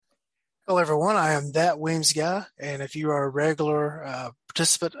Hello, everyone. I am that Weems guy, and if you are a regular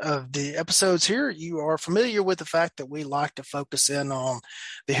participant of the episodes here, you are familiar with the fact that we like to focus in on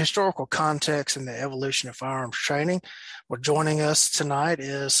the historical context and the evolution of firearms training. Well, joining us tonight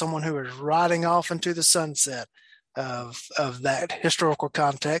is someone who is riding off into the sunset of that historical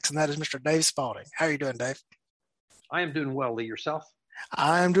context, and that is Mr. Dave Spalding. How are you doing, Dave? I am doing well, Lee. Yourself?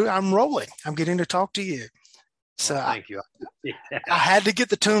 I'm rolling. I'm getting to talk to you. So thank you. I had to get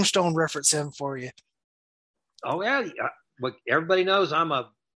the Tombstone reference in for you. Oh yeah, but everybody knows I'm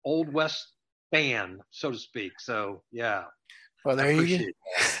a Old West fan, so to speak. So yeah. Well, there you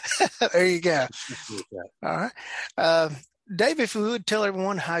go. There you go. All right, Dave, if you would tell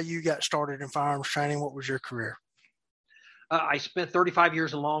everyone how you got started in firearms training, what was your career? I spent 35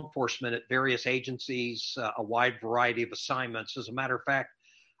 years in law enforcement at various agencies, a wide variety of assignments. As a matter of fact,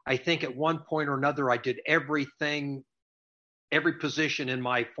 I think at one point or another, I did everything, every position in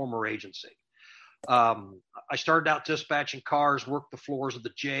my former agency. I started out dispatching cars, worked the floors of the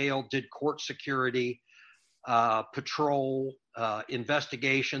jail, did court security, patrol,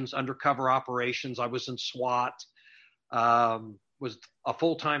 investigations, undercover operations. I was in SWAT, was a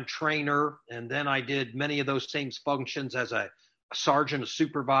full-time trainer, and then I did many of those same functions as a sergeant, a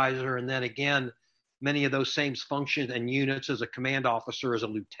supervisor, and then again, many of those same functions and units as a command officer, as a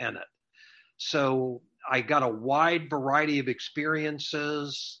lieutenant. So I got a wide variety of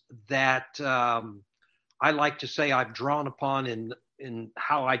experiences that I like to say I've drawn upon in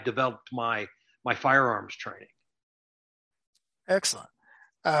how I developed my firearms training. Excellent.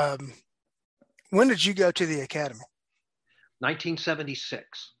 When did you go to the academy?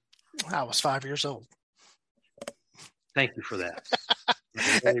 1976. I was 5 years old. Thank you for that.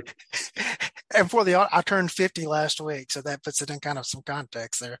 And I turned 50 last week, so that puts it in kind of some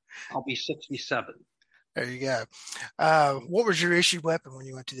context there. I'll be 67. There you go. What was your issued weapon when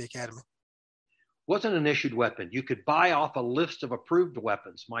you went to the academy? Wasn't an issued weapon. You could buy off a list of approved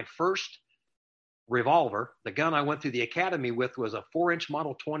weapons. My first revolver, the gun I went through the academy with, was a 4-inch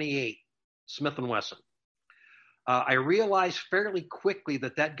Model 28 Smith & Wesson. I realized fairly quickly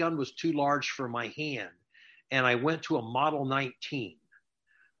that gun was too large for my hand, and I went to a Model 19.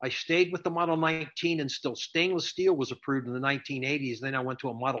 I stayed with the Model 19 until stainless steel was approved in the 1980s. Then I went to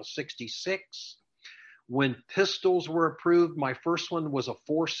a Model 66. When pistols were approved, my first one was a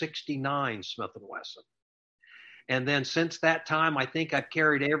 469 Smith & Wesson. And then since that time, I think I've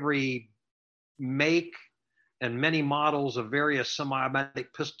carried every make and many models of various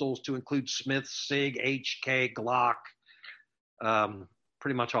semi-automatic pistols, to include Smith, SIG, HK, Glock,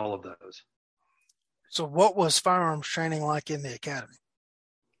 pretty much all of those. So what was firearms training like in the academy?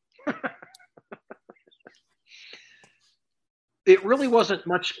 It really wasn't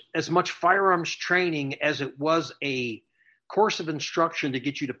as much firearms training as it was a course of instruction to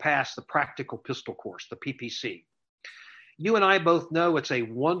get you to pass the practical pistol course, the PPC. You and I both know it's a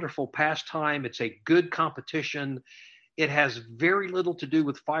wonderful pastime. It's a good competition. It has very little to do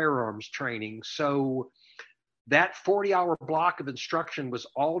with firearms training. So that 40-hour block of instruction was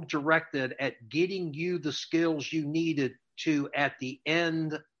all directed at getting you the skills you needed to, at the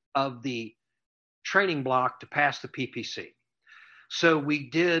end of the training block, to pass the PPC. So we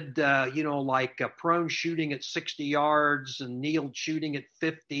did, like prone shooting at 60 yards and kneeled shooting at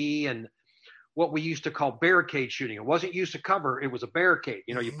 50, and what we used to call barricade shooting. It wasn't used to cover. It was a barricade.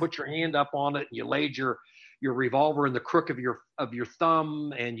 You put your hand up on it and you laid your revolver in the crook of your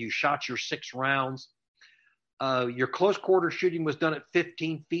thumb, and you shot your 6 rounds. Your close quarter shooting was done at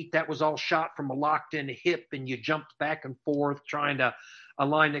 15 feet. That was all shot from a locked in hip, and you jumped back and forth trying to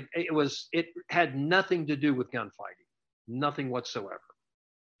align it. It had nothing to do with gunfighting. Nothing whatsoever.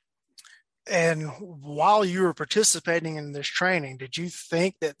 And while you were participating in this training, did you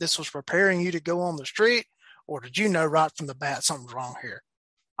think that this was preparing you to go on the street, or did you know right from the bat something's wrong here?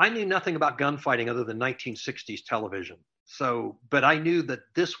 I knew nothing about gunfighting other than 1960s television. But I knew that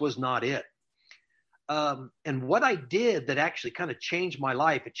this was not it. And what I did that actually kind of changed my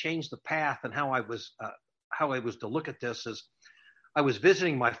life, it changed the path and how I was to look at this, is I was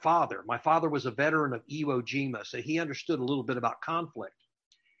visiting my father. My father was a veteran of Iwo Jima, so he understood a little bit about conflict.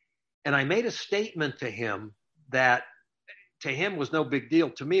 And I made a statement to him that to him was no big deal.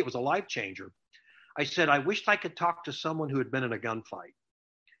 To me, it was a life changer. I said, I wished I could talk to someone who had been in a gunfight.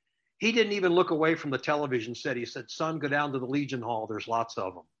 He didn't even look away from the television set. He said, son, go down to the Legion Hall. There's lots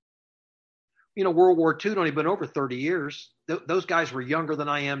of them. World War II had only been over 30 years. Those guys were younger than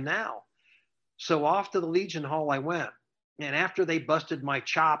I am now. So off to the Legion Hall I went. And after they busted my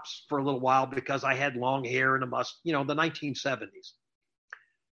chops for a little while because I had long hair and a the 1970s,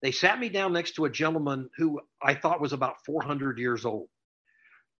 they sat me down next to a gentleman who I thought was about 400 years old.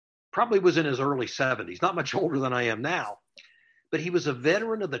 probably was in his early 70s, not much older than I am now, but he was a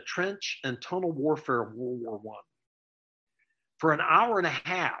veteran of the trench and tunnel warfare of World War I. For an hour and a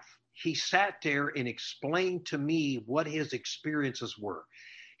half, he sat there and explained to me what his experiences were.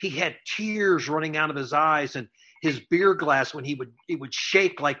 He had tears running out of his eyes, and his beer glass, when he would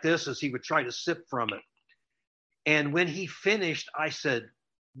shake like this as he would try to sip from it. And when he finished, I said,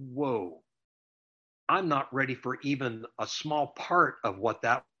 whoa, I'm not ready for even a small part of what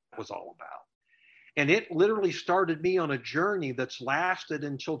that was all about. And it literally started me on a journey that's lasted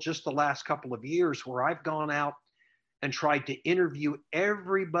until just the last couple of years, where I've gone out and tried to interview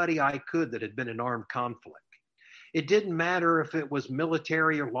everybody I could that had been in armed conflict. It didn't matter if it was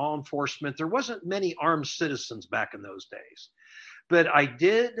military or law enforcement. There wasn't many armed citizens back in those days. But I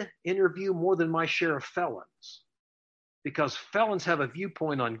did interview more than my share of felons, because felons have a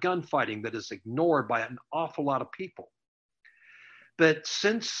viewpoint on gunfighting that is ignored by an awful lot of people. But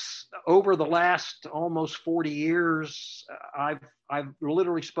since over the last almost 40 years, I've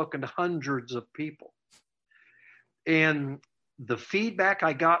literally spoken to hundreds of people. And the feedback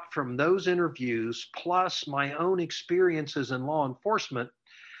I got from those interviews, plus my own experiences in law enforcement,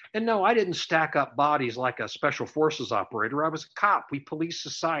 and no, I didn't stack up bodies like a special forces operator. I was a cop. We police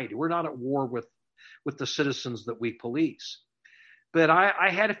society. We're not at war with the citizens that we police. But I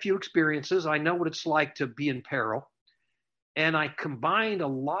had a few experiences. I know what it's like to be in peril. And I combined a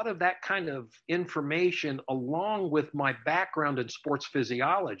lot of that kind of information along with my background in sports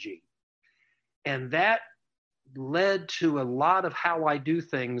physiology. And that led to a lot of how I do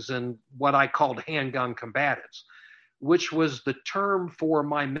things and what I called handgun combatives, which was the term for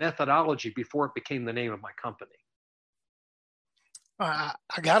my methodology before it became the name of my company. I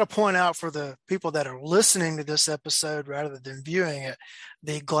got to point out for the people that are listening to this episode rather than viewing it,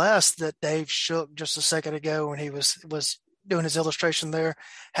 the glass that Dave shook just a second ago when he was doing his illustration there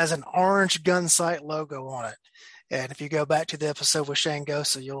has an orange Gunsight logo on it. And if you go back to the episode with Shane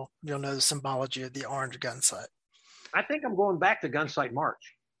Gosa, you'll know the symbology of the orange Gunsight. I think I'm going back to Gunsight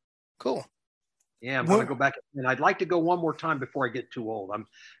March. Cool. Yeah, I'm going to go back, and I'd like to go one more time before I get too old. I'm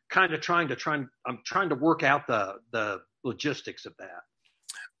kind of trying to work out the logistics of that.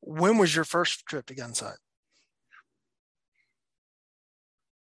 When was your first trip to Gunsight?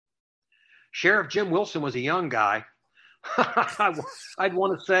 Sheriff Jim Wilson was a young guy. I'd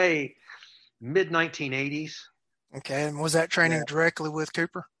want to say mid-1980s. Okay, and was that training directly with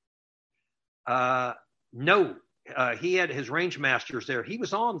Cooper? No. He had his range masters there. He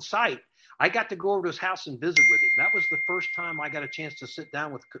was on site. I got to go over to his house and visit with him. That was the first time I got a chance to sit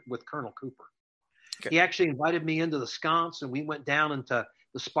down with Colonel Cooper. Okay. He actually invited me into the sconce, and we went down into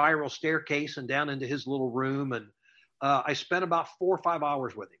the spiral staircase and down into his little room. And I spent about 4 or 5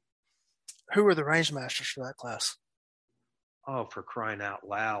 hours with him. Who were the range masters for that class? Oh, for crying out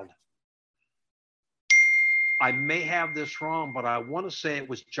loud. I may have this wrong, but I want to say it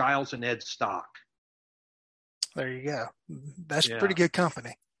was Giles and Ed Stock. There you go. That's pretty good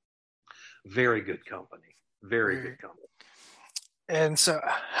company. Very good company. Very good company. And so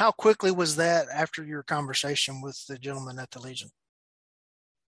how quickly was that after your conversation with the gentleman at the Legion?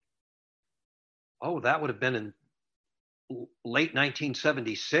 Oh, that would have been in late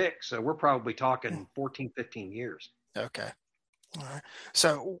 1976. So we're probably talking 14, 15 years. Okay. All right.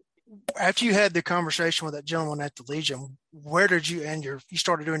 So after you had the conversation with that gentleman at the Legion, where did you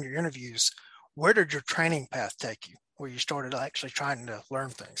started doing your interviews? Where did your training path take you, where you started actually trying to learn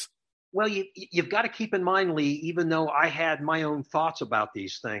things? Well, you've got to keep in mind, Lee, even though I had my own thoughts about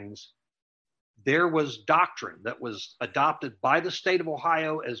these things, there was doctrine that was adopted by the state of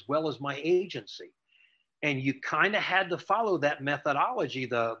Ohio as well as my agency. And you kind of had to follow that methodology,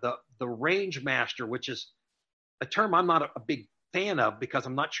 the range master, which is a term I'm not a big fan of because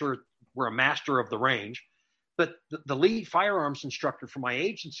I'm not sure we're a master of the range. But the lead firearms instructor for my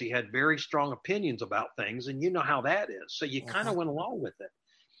agency had very strong opinions about things, and you know how that is. So you kind of went along with it.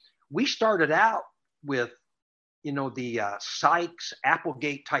 We started out with, the Sykes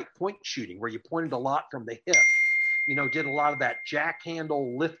Applegate type point shooting, where you pointed a lot from the hip. Did a lot of that jack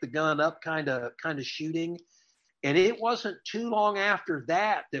handle, lift the gun up kind of shooting. And it wasn't too long after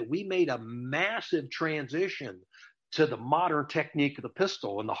that we made a massive transition to the modern technique of the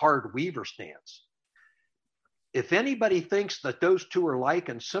pistol and the hard Weaver stance. If anybody thinks that those two are like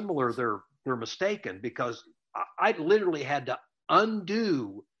and similar, they're mistaken, because I literally had to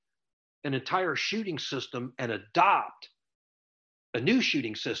undo an entire shooting system and adopt a new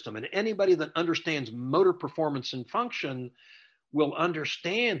shooting system. And anybody that understands motor performance and function will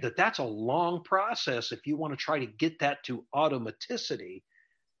understand that that's a long process if you want to try to get that to automaticity,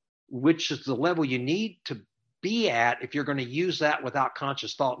 which is the level you need to be at if you're going to use that without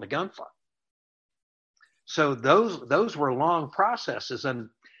conscious thought in a gunfight. So those were long processes, and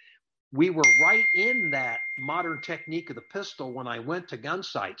we were right in that modern technique of the pistol when I went to gun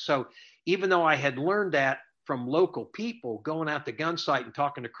sight. So even though I had learned that from local people, going out to gun sight and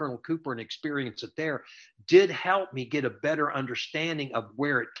talking to Colonel Cooper and experience it there did help me get a better understanding of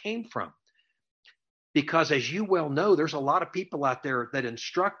where it came from. Because as you well know, there's a lot of people out there that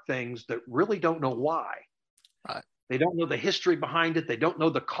instruct things that really don't know why. Right. They don't know the history behind it. They don't know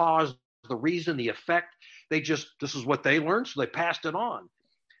the cause, the reason, the effect. This is what they learned, so they passed it on.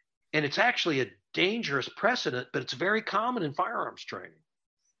 And it's actually a dangerous precedent, but it's very common in firearms training.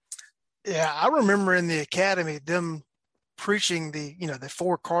 Yeah, I remember in the academy them preaching the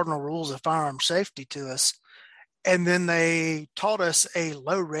 4 cardinal rules of firearm safety to us, and then they taught us a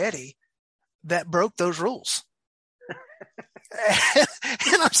low ready that broke those rules.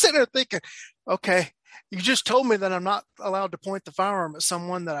 And I'm sitting there thinking, okay, you just told me that I'm not allowed to point the firearm at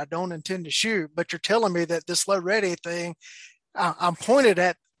someone that I don't intend to shoot, but you're telling me that this low ready thing, I'm pointed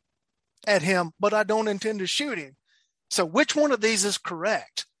at him, but I don't intend to shoot him. So which one of these is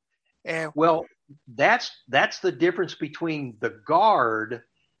correct? And well, that's the difference between the guard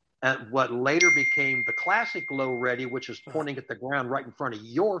and what later became the classic low ready, which is pointing at the ground right in front of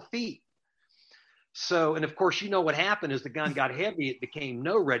your feet. So, and of course, you know what happened is the gun got heavy. It became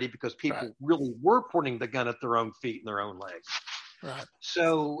no ready because people really were pointing the gun at their own feet and their own legs. Right.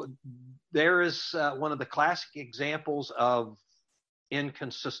 So there is one of the classic examples of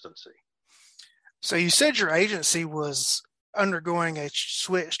inconsistency. So you said your agency was undergoing a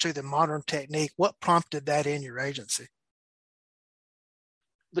switch to the modern technique. What prompted that in your agency?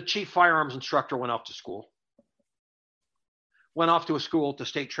 The chief firearms instructor went off to a school to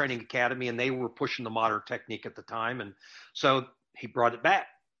State Training Academy, and they were pushing the modern technique at the time. And so he brought it back.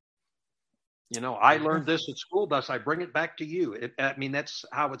 I learned this at school, thus I bring it back to you. That's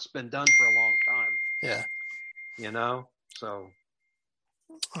how it's been done for a long time. Yeah. So.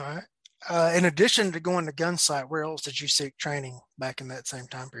 All right. In addition to going to gun sight, where else did you seek training back in that same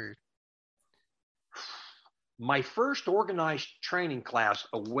time period? My first organized training class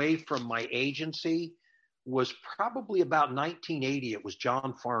away from my agency was probably about 1980. It was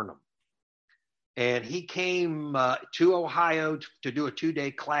John Farnham. And he came to Ohio to do a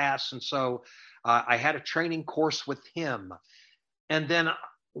 2-day class. And so I had a training course with him. And then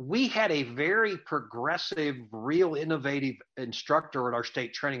we had a very progressive, real innovative instructor at our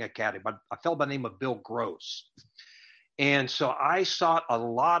State Training Academy, a fellow by the name of Bill Gross. And so I sought a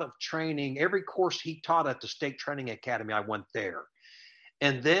lot of training. Every course he taught at the State Training Academy, I went there.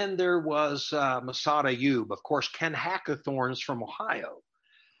 And then there was Masad Ayub, of course, Ken Hackathorn's from Ohio.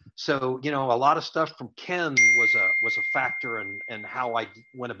 So, a lot of stuff from Ken was a factor in how I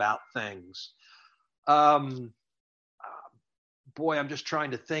went about things. Boy, I'm just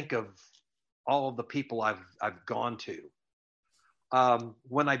trying to think of all of the people I've gone to.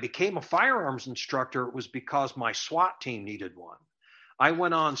 When I became a firearms instructor, it was because my SWAT team needed one. I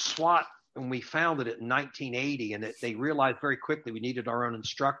went on SWAT when we founded it in 1980, and they realized very quickly we needed our own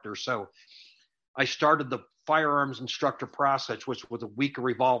instructor. So I started the firearms instructor process, which was a week of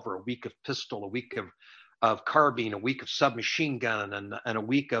revolver, a week of pistol, a week of carbine, a week of submachine gun, and a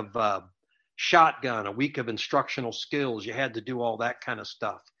week of shotgun, a week of instructional skills. You had to do all that kind of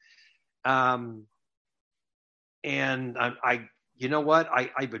stuff. And I you know what?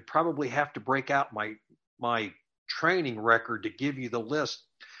 I would probably have to break out my training record to give you the list.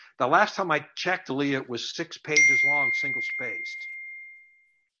 The last time I checked, Leah, it was 6 pages long, single spaced.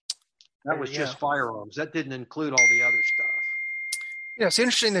 That was just firearms. That didn't include all the other stuff. Yeah, it's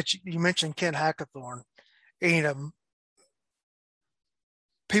interesting that you mentioned Ken Hackathorn.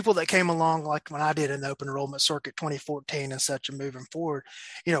 People that came along, like when I did in the open enrollment circuit 2014 and such, and moving forward,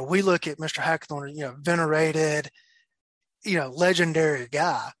 we look at Mr. Hackathorn, venerated, legendary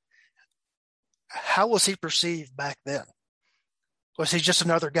guy. How was he perceived back then? Was he just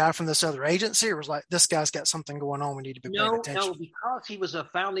another guy from this other agency, or was like, this guy's got something going on, we need to be paying attention? No, because he was a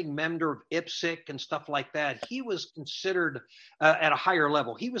founding member of IPSC and stuff like that, he was considered at a higher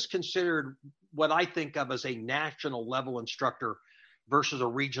level. He was considered what I think of as a national level instructor versus a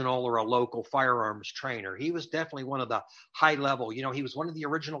regional or a local firearms trainer. He was definitely one of the high level. He was one of the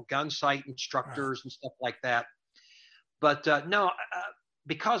original gun sight instructors and stuff like that. But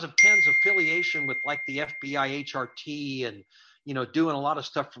because of Ken's affiliation with like the FBI, HRT, and doing a lot of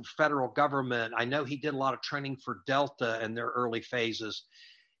stuff from federal government. I know he did a lot of training for Delta in their early phases.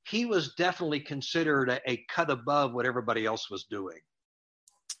 He was definitely considered a cut above what everybody else was doing.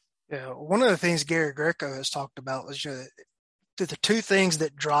 Yeah, one of the things Gary Greco has talked about was the 2 things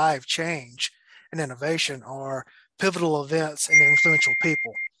that drive change and innovation are pivotal events and influential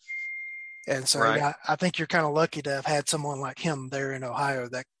people. And so Right. yeah, I think you're kind of lucky to have had someone like him there in Ohio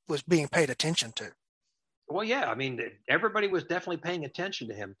that was being paid attention to. Well, yeah, I mean, everybody was definitely paying attention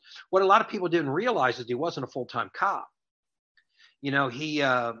to him. What a lot of people didn't realize is he wasn't a full-time cop. You know, he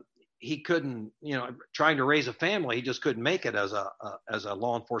couldn't, you know, trying to raise a family, he just couldn't make it as a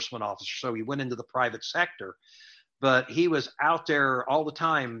law enforcement officer. So he went into the private sector, but he was out there all the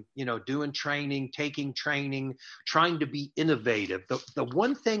time, you know, doing training, taking training, trying to be innovative. The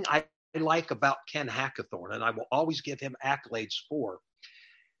one thing I like about Ken Hackathorn, and I will always give him accolades for,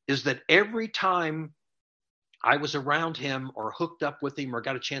 is that every time I was around him or hooked up with him or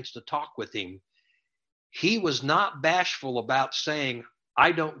got a chance to talk with him, he was not bashful about saying,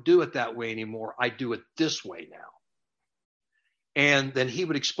 I don't do it that way anymore. I do it this way now. And then he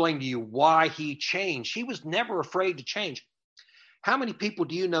would explain to you why he changed. He was never afraid to change. How many people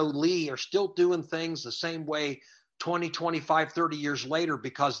do you know, Lee, are still doing things the same way 20, 25, 30 years later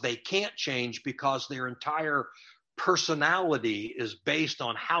because they can't change because their entire personality is based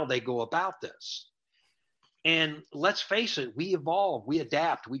on how they go about this? And let's face it, we evolve, we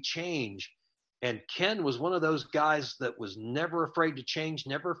adapt, we change. And Ken was one of those guys that was never afraid to change,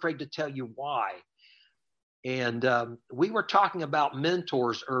 never afraid to tell you why. And we were talking about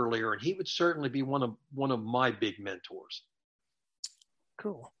mentors earlier, and he would certainly be one of my big mentors.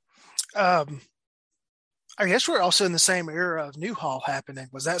 Cool. I guess we're also in the same era of Newhall happening.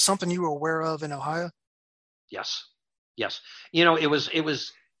 Was that something you were aware of in Ohio? Yes. You know, it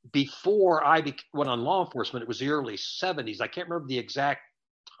was before I went on law enforcement. It was the early 70s. I can't remember the exact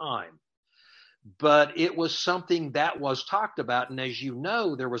time, but it was something that was talked about. And as you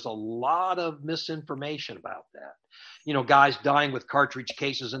know, there was a lot of misinformation about that. You know, guys dying with cartridge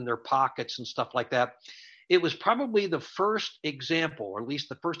cases in their pockets and stuff like that. It was probably the first example, or at least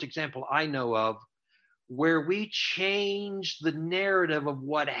the first example I know of, where we changed the narrative of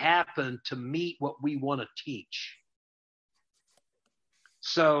what happened to meet what we want to teach.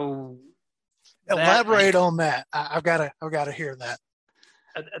 So elaborate on that. I've got to hear that.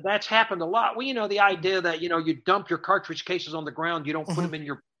 That's happened a lot. Well, you know, the idea that, you know, you dump your cartridge cases on the ground, you don't put them in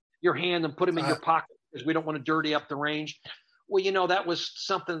your hand and put them in your pocket because we don't want to dirty up the range. Well, you know, that was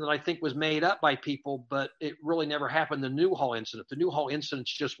something that I think was made up by people, but it really never happened. The Newhall incident. The Newhall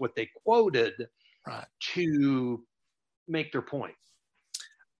incident's just what they quoted to make their point.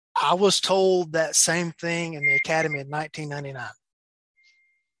 I was told that same thing in the academy in 1999.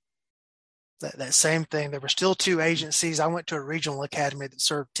 That same thing. There were still two agencies. I went to a regional academy that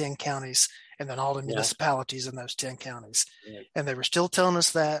served 10 counties and then all the municipalities in those 10 counties. Yeah. And they were still telling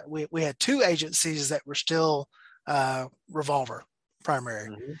us that we had two agencies that were still revolver primary.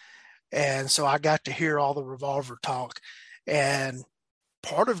 Mm-hmm. And so I got to hear all the revolver talk. And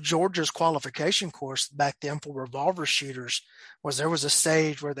part of Georgia's qualification course back then for revolver shooters was there was a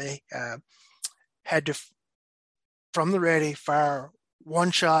stage where they had to, from the ready, fire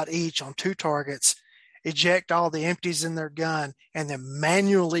one shot each on two targets, eject all the empties in their gun, and then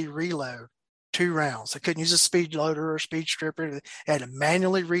manually reload 2 rounds. They couldn't use a speed loader or speed stripper. They had to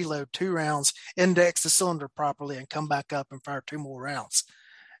manually reload 2 rounds, index the cylinder properly, and come back up and fire 2 more rounds.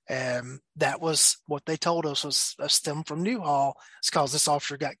 And that was what they told us was a stem from Newhall. It's because this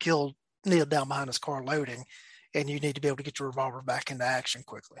officer got killed, kneeled down behind his car loading, and you need to be able to get your revolver back into action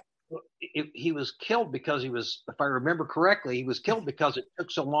quickly. He was killed because he was, if I remember correctly, he was killed because it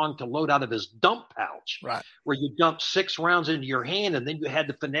took so long to load out of his dump pouch, where you dumped 6 rounds into your hand and then you had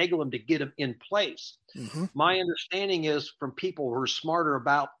to finagle him to get him in place. Mm-hmm. My understanding is from people who are smarter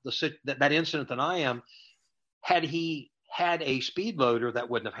about that incident than I am, had he had a speed loader, that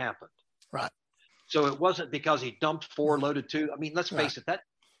wouldn't have happened. Right. So it wasn't because he dumped 4, loaded 2. I mean, let's face it, that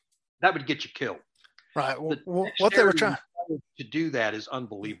would get you killed. Right. What they were trying to do that is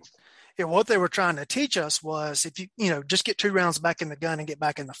unbelievable. Yeah, what they were trying to teach us was if you just get 2 rounds back in the gun and get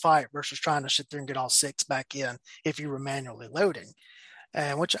back in the fight versus trying to sit there and get all 6 back in if you were manually loading,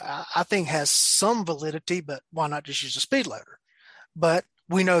 and which I think has some validity, but why not just use a speed loader? But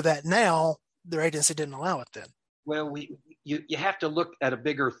we know that now their agency didn't allow it then. Well, you have to look at a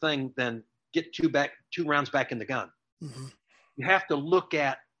bigger thing than get 2 rounds back in the gun. Mm-hmm. You have to look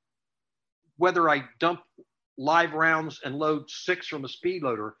at whether I dump live rounds and load 6 from a speed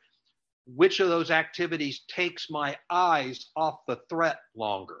loader, which of those activities takes my eyes off the threat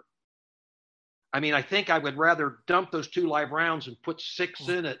longer. I mean, I think I would rather dump those 2 live rounds and put 6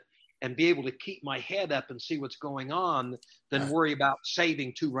 in it and be able to keep my head up and see what's going on than worry about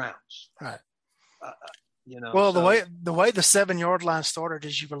saving 2 rounds. Right. Well, the way the 7-yard line started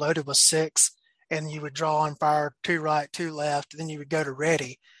is you were loaded with 6 and you would draw and fire 2 right, 2 left, then you would go to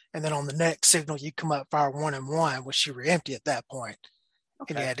ready. And then on the next signal, you come up fire 1 and 1, which you were empty at that point, and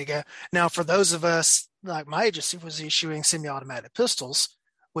you Okay. had to go. Now, for those of us, like my agency was issuing semi-automatic pistols,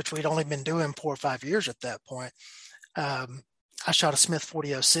 which we'd only been doing 4 or 5 years at that point. I shot a Smith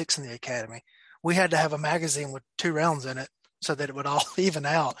 40-06 in the academy. We had to have a magazine with 2 rounds in it so that it would all even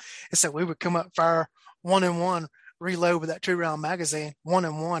out. And so we would come up, fire 1 and 1, reload with that 2-round magazine, 1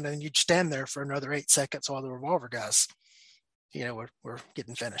 and 1, and you'd stand there for another 8 seconds while the revolver guys, we're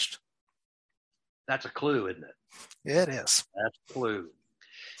getting finished. That's a clue, isn't it? It is. That's a clue.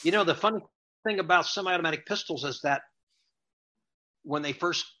 The funny thing about semi-automatic pistols is that when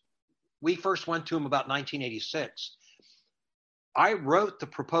we first went to them about 1986, I wrote the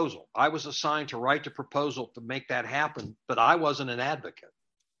proposal. I was assigned to write the proposal to make that happen, but I wasn't an advocate.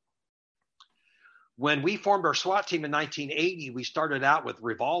 When we formed our SWAT team in 1980, we started out with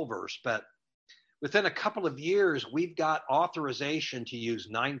revolvers, but within a couple of years, we've got authorization to use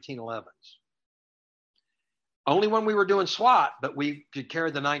 1911s. Only when we were doing SWAT, but we could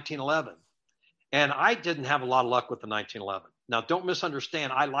carry the 1911. And I didn't have a lot of luck with the 1911. Now, don't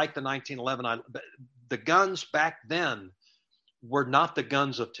misunderstand. I like the 1911. The guns back then were not the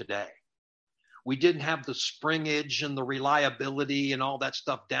guns of today. We didn't have the springage and the reliability and all that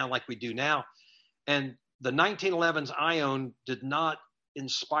stuff down like we do now. And the 1911s I owned did not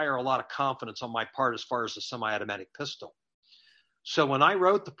inspire a lot of confidence on my part as far as the semi-automatic pistol. So when I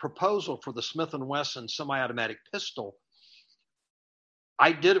wrote the proposal for the Smith & Wesson semi-automatic pistol,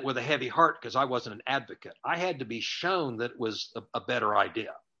 I did it with a heavy heart because I wasn't an advocate. I had to be shown that it was a better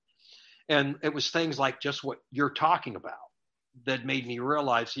idea. And it was things like just what you're talking about that made me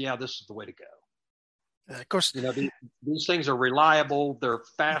realize, yeah, this is the way to go. Of course, these things are reliable. They're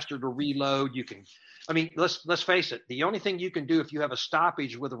faster to reload. Let's face it. The only thing you can do if you have a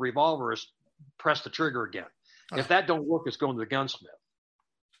stoppage with a revolver is press the trigger again. If that don't work, it's going to the gunsmith.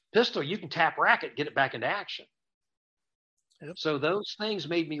 Pistol, you can tap racket, get it back into action. Yep. So those things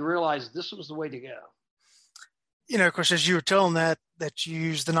made me realize this was the way to go. Of course, as you were telling that you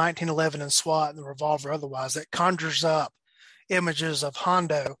use the 1911 in SWAT and the revolver otherwise, that conjures up images of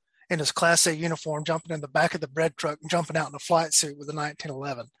Hondo in his Class A uniform jumping in the back of the bread truck and jumping out in a flight suit with the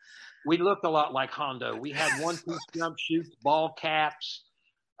 1911. We looked a lot like Hondo. We had one-piece jump shoots, ball caps,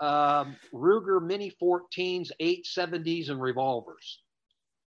 Ruger Mini 14s, 870s, and revolvers.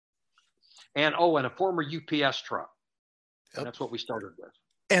 And a former UPS truck. Yep. That's what we started with.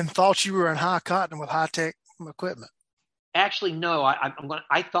 And thought you were in high cotton with high-tech equipment. Actually, no.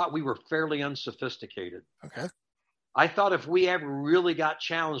 I thought we were fairly unsophisticated. Okay. I thought if we ever really got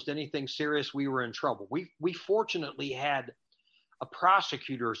challenged anything serious, we were in trouble. We fortunately had a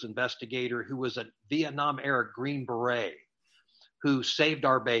prosecutor's investigator who was a Vietnam-era Green Beret who saved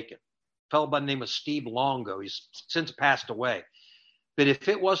our bacon. A fellow by the name of Steve Longo. He's since passed away. But if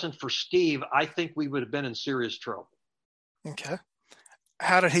it wasn't for Steve, I think we would have been in serious trouble. Okay.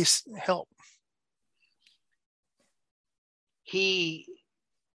 How did he help? He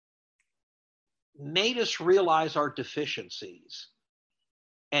made us realize our deficiencies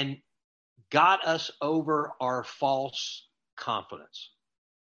and got us over our false confidence.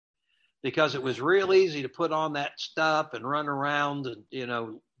 Because it was real easy to put on that stuff and run around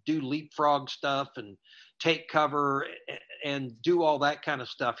and, do leapfrog stuff and take cover and do all that kind of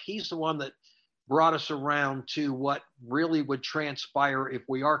stuff. He's the one that brought us around to what really would transpire if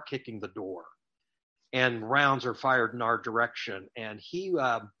we are kicking the door and rounds are fired in our direction. And he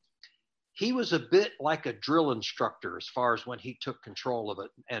was a bit like a drill instructor as far as when he took control of it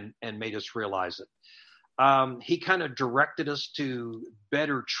and made us realize it. He kind of directed us to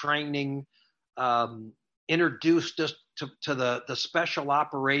better training, introduced us to the special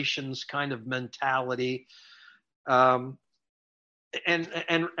operations kind of mentality. And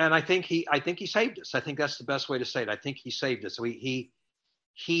I think he saved us. I think that's the best way to say it. I think he saved us.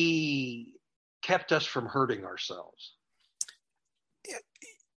 He kept us from hurting ourselves.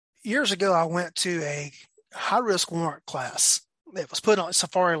 Years ago, I went to a high-risk warrant class. It was put on,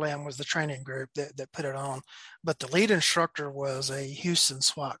 Safariland was the training group that put it on, but the lead instructor was a Houston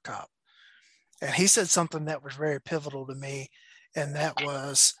SWAT cop. And he said something that was very pivotal to me, and that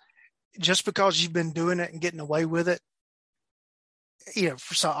was, just because you've been doing it and getting away with it,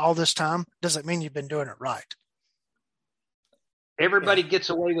 for all this time, doesn't mean you've been doing it right. Everybody gets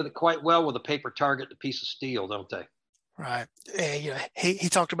away with it quite well with a paper target and a piece of steel, don't they? Right. He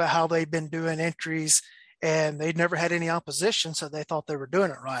talked about how they'd been doing entries and they'd never had any opposition, so they thought they were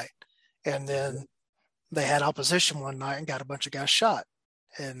doing it right. And then they had opposition one night and got a bunch of guys shot.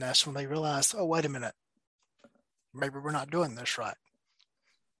 And that's when they realized, oh, wait a minute, maybe we're not doing this right.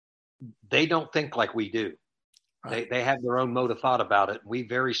 They don't think like we do. Right. They have their own mode of thought about it. We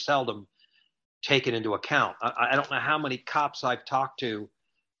very seldom take it into account. I don't know how many cops I've talked to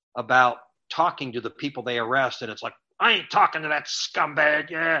about talking to the people they arrest, and it's like, I ain't talking to that scumbag.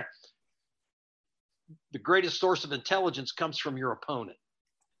 Yeah. The greatest source of intelligence comes from your opponent.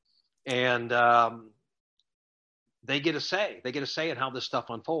 And they get a say. They get a say in how this stuff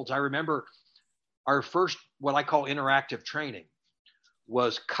unfolds. I remember our first, what I call interactive training,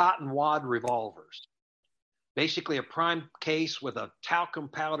 was cotton wad revolvers. Basically a prime case with a talcum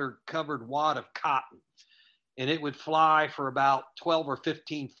powder covered wad of cotton. And it would fly for about 12 or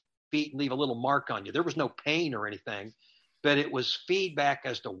 15 feet and leave a little mark on you. There was no pain or anything, but it was feedback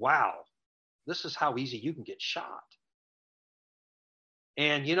as to, wow, this is how easy you can get shot.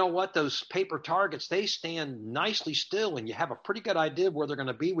 And you know what? Those paper targets, they stand nicely still, and you have a pretty good idea of where they're going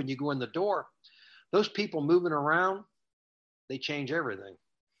to be when you go in the door. Those people moving around, they change everything.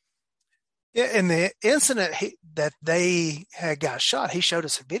 Yeah, and the incident that they had got shot, he showed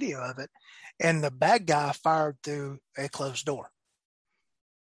us a video of it, and the bad guy fired through a closed door.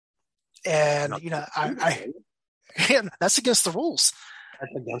 And that's against the rules.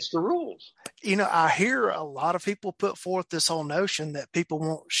 That's against the rules. I hear a lot of people put forth this whole notion that people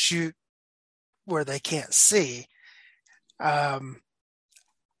won't shoot where they can't see. I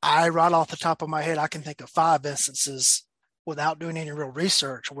right off the top of my head, I can think of 5 instances without doing any real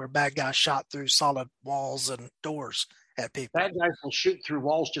research where bad guys shot through solid walls and doors at people. Bad guys will shoot through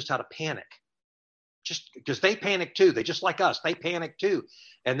walls just out of panic. Just because they panic too. They just like us. They panic too.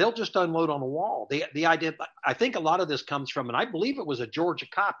 And they'll just unload on the wall. The idea, I think a lot of this comes from, and I believe it was a Georgia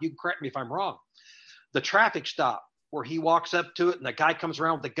cop. You can correct me if I'm wrong. The traffic stop where he walks up to it and the guy comes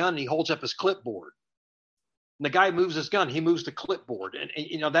around with the gun and he holds up his clipboard. And the guy moves his gun. He moves the clipboard. And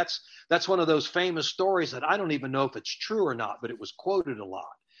that's one of those famous stories that I don't even know if it's true or not, but it was quoted a lot.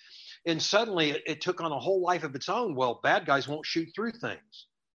 And suddenly it took on a whole life of its own. Well, bad guys won't shoot through things.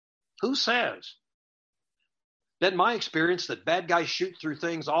 Who says? Been my experience that bad guys shoot through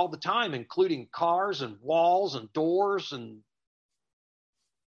things all the time, including cars and walls and doors and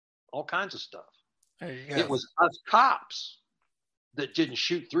all kinds of stuff. There you go. It was us cops that didn't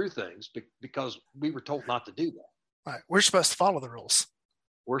shoot through things because we were told not to do that. Right. We're supposed to follow the rules.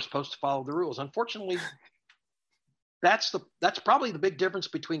 We're supposed to follow the rules. Unfortunately, that's probably the big difference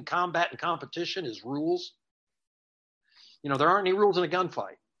between combat and competition is rules. There aren't any rules in a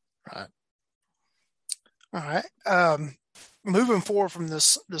gunfight. Right. All right. Moving forward from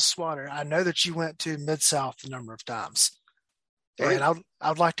this SWAT, I know that you went to Mid-South a number of times, and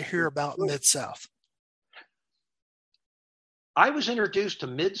I'd like to hear about Mid-South. I was introduced to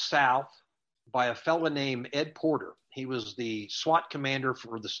Mid-South by a fellow named Ed Porter. He was the SWAT commander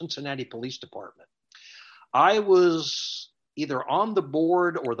for the Cincinnati Police Department. I was either on the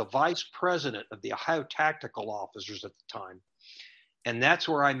board or the vice president of the Ohio Tactical Officers at the time. And that's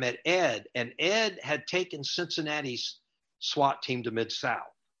where I met Ed. And Ed had taken Cincinnati's SWAT team to Mid-South.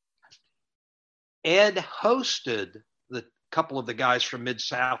 Ed hosted the couple of the guys from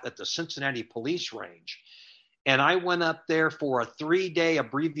Mid-South at the Cincinnati Police Range. And I went up there for a 3-day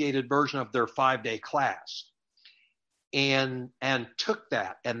abbreviated version of their 5-day class and took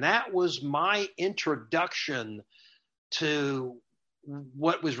that. And that was my introduction to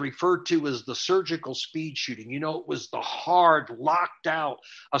what was referred to as the surgical speed shooting. It was the hard, locked out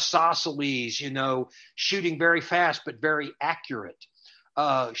isosceles, shooting very fast but very accurate,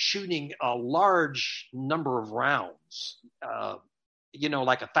 shooting a large number of rounds,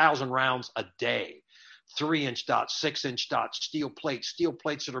 like 1,000 rounds a day, 3-inch dots, 6-inch dots, steel plates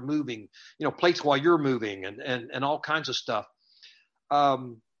that are moving, plates while you're moving and all kinds of stuff.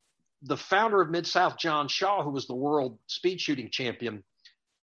 The founder of Mid-South, John Shaw, who was the world speed shooting champion,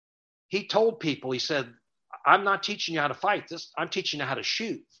 he told people, he said, I'm not teaching you how to fight this. I'm teaching you how to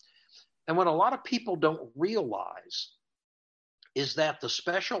shoot. And what a lot of people don't realize is that the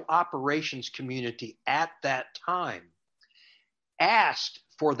special operations community at that time asked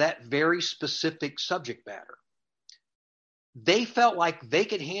for that very specific subject matter. They felt like they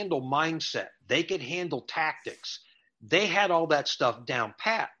could handle mindset. They could handle tactics. They had all that stuff down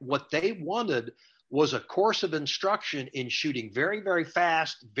pat. What they wanted was a course of instruction in shooting very, very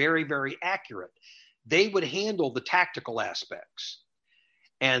fast, very, very accurate. They would handle the tactical aspects.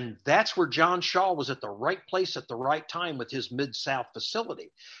 And that's where John Shaw was at the right place at the right time with his Mid-South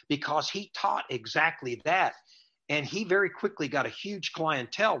facility, because he taught exactly that. And he very quickly got a huge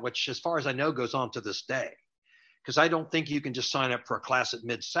clientele, which, as far as I know, goes on to this day. Because I don't think you can just sign up for a class at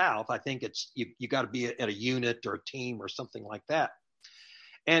Mid-South. I think it's you got to be at a unit or a team or something like that.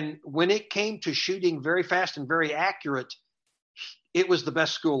 And when it came to shooting very fast and very accurate, it was the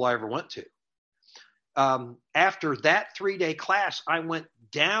best school I ever went to. After that 3-day class, I went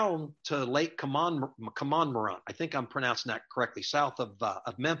down to Lake Commandant. I think I'm pronouncing that correctly, south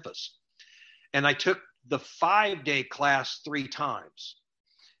of Memphis. And I took the 5-day class 3 times.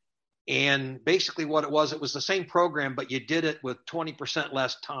 And basically what it was the same program, but you did it with 20%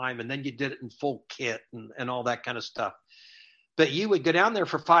 less time. And then you did it in full kit and all that kind of stuff. But you would go down there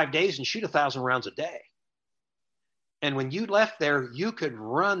for 5 days and shoot 1,000 rounds a day. And when you left there, you could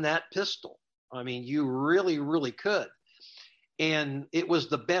run that pistol. I mean, you really, really could. And it was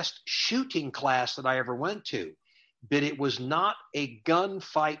the best shooting class that I ever went to, but it was not a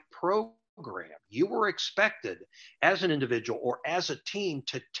gunfight program. You were expected as an individual or as a team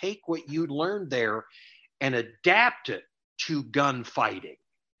to take what you learned there and adapt it to gunfighting.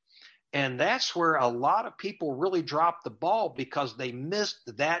 And that's where a lot of people really dropped the ball because they missed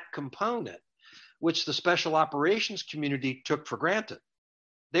that component, which the special operations community took for granted.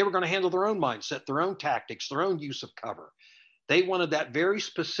 They were going to handle their own mindset, their own tactics, their own use of cover. They wanted that very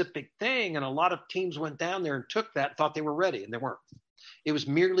specific thing, and a lot of teams went down there and took that, thought they were ready, and they weren't. It was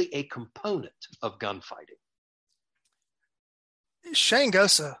merely a component of gunfighting. Shane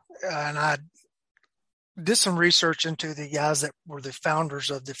Gosa and I did some research into the guys that were the founders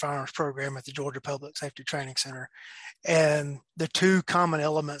of the firearms program at the Georgia Public Safety Training Center. And the 2 common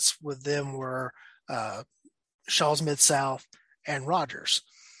elements with them were Shaw's Mid-South and Rogers.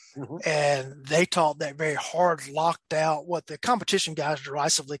 Mm-hmm. And they taught that very hard, locked out, what the competition guys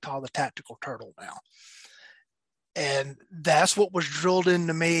derisively call the tactical turtle now. And that's what was drilled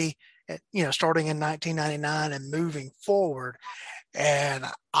into me, starting in 1999 and moving forward. And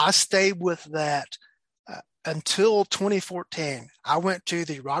I stayed with that until 2014. I went to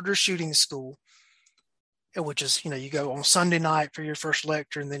the Rogers Shooting School, which is, you go on Sunday night for your first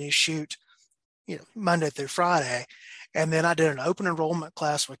lecture, and then you shoot, Monday through Friday. And then I did an open enrollment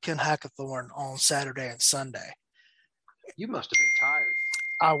class with Ken Hackathorn on Saturday and Sunday. You must have been tired.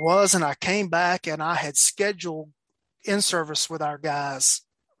 I was, and I came back and I had scheduled in-service with our guys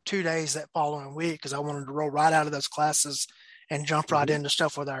 2 days that following week because I wanted to roll right out of those classes and jump right into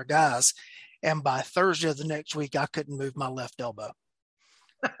stuff with our guys. And by Thursday of the next week, I couldn't move my left elbow.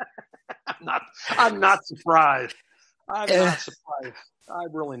 I'm not surprised. I'm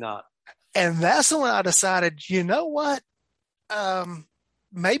really not. And that's when I decided, you know what?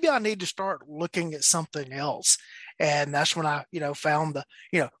 Maybe I need to start looking at something else. And that's when I, found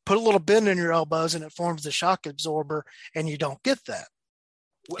put a little bend in your elbows and it forms the shock absorber, and you don't get that.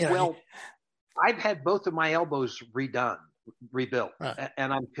 Well, I've had both of my elbows rebuilt, right.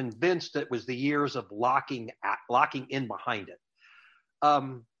 And I'm convinced it was the years of locking in behind it.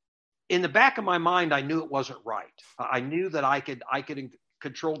 In the back of my mind, I knew it wasn't right. I knew that I could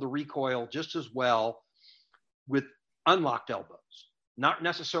control the recoil just as well with unlocked elbows, not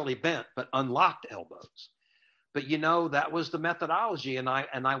necessarily bent, but unlocked elbows. But that was the methodology, and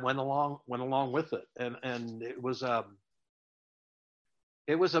I went along with it, and it was a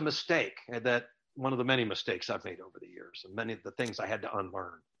mistake, that one of the many mistakes I've made over the years, and many of the things I had to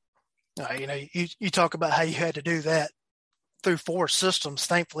unlearn. You talk about how you had to do that through 4 systems.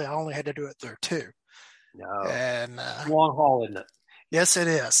 Thankfully, I only had to do it through 2. No, and long haul, isn't it? Yes, it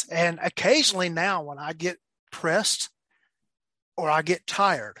is. And occasionally now, when I get pressed or I get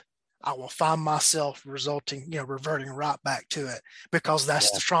tired, I will find myself reverting right back to it, because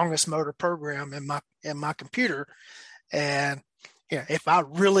that's the strongest motor program in my computer. And if I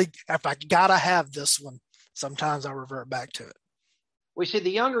gotta have this one, sometimes I revert back to it. We see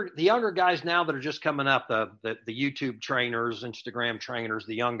the younger guys now that are just coming up, the YouTube trainers, Instagram trainers,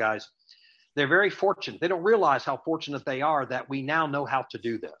 the young guys, they're very fortunate. They don't realize how fortunate they are that we now know how to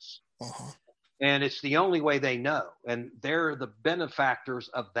do this. Uh-huh. And it's the only way they know. And they're the benefactors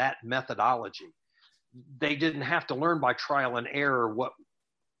of that methodology. They didn't have to learn by trial and error what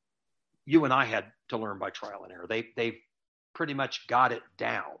you and I had to learn by trial and error. They've pretty much got it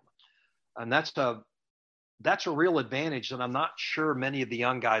down. And that's a real advantage that I'm not sure many of the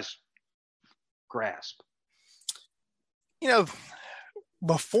young guys grasp.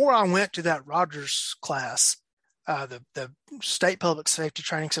 Before I went to that Rogers class, the State Public Safety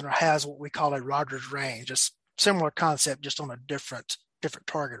Training Center has what we call a Rogers range, a similar concept, just on a different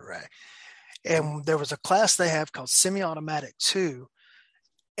target array. And there was a class they have called Semi-Automatic 2,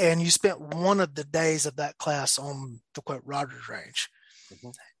 and you spent one of the days of that class on the quote Rogers range. Mm-hmm.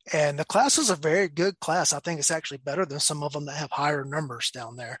 And the class is a very good class. I think it's actually better than some of them that have higher numbers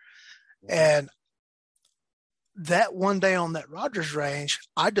down there. Mm-hmm. And that one day on that Rogers range,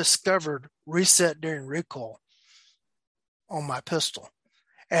 I discovered reset during recoil on my pistol.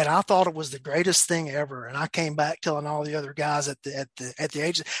 And I thought it was the greatest thing ever. And I came back telling all the other guys at the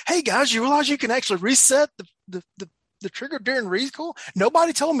age, hey guys, you realize you can actually reset the trigger during recoil?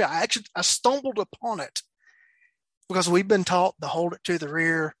 Nobody told me. I stumbled upon it because we've been taught to hold it to the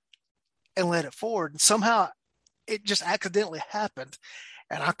rear and let it forward. And somehow it just accidentally happened.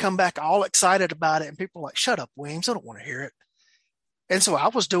 And I come back all excited about it, and people are like, shut up, Weems, I don't want to hear it. And so I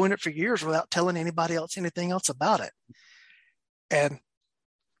was doing it for years without telling anybody else anything else about it. And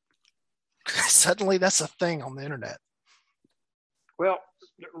suddenly that's a thing on the internet. Well,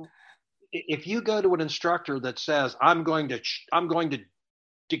 if you go to an instructor that says, I'm going to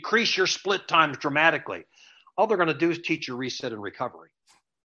decrease your split times dramatically, all they're going to do is teach you reset and recovery.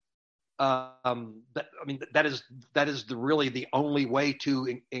 That is really the only way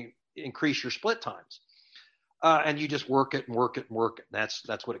to increase your split times. And you just work it and work it and work it.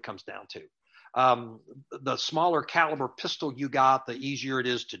 That's what it comes down to. The smaller caliber pistol you got, the easier it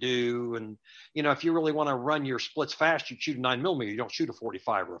is to do. And, if you really want to run your splits fast, you shoot a 9mm. You don't shoot a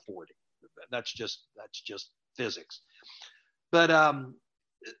 45 or a 40. That's just physics. But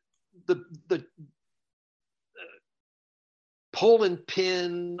the pull and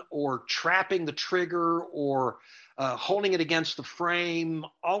pin or trapping the trigger or holding it against the frame,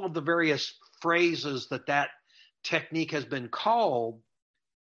 all of the various phrases that technique has been called,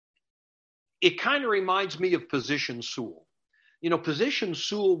 it kind of reminds me of position Sewell. Position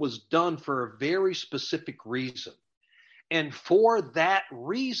Sewell was done for a very specific reason. And for that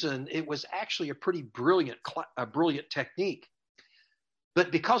reason, it was actually a pretty brilliant technique.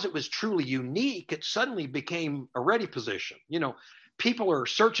 But because it was truly unique, it suddenly became a ready position. People are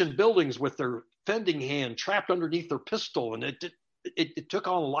searching buildings with their fending hand trapped underneath their pistol, and it took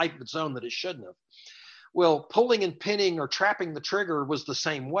on a life of its own that it shouldn't have. Well, pulling and pinning or trapping the trigger was the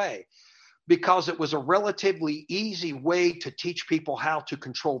same way, because it was a relatively easy way to teach people how to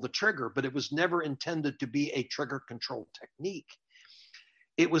control the trigger, but it was never intended to be a trigger control technique.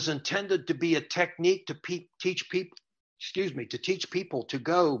 It was intended to be a technique to teach people to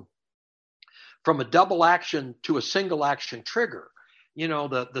go from a double action to a single action trigger.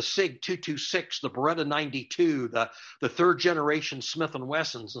 The SIG 226, the Beretta 92, the third generation Smith &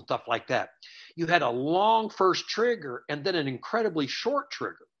 Wessons and stuff like that. You had a long first trigger and then an incredibly short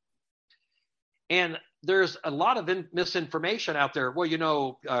trigger. And there's a lot of misinformation out there.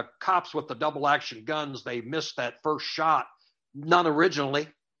 Well, cops with the double action guns, they missed that first shot. Not originally.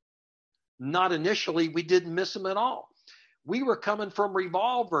 Not initially. We didn't miss them at all. We were coming from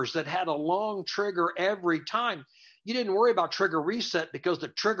revolvers that had a long trigger every time. You didn't worry about trigger reset because the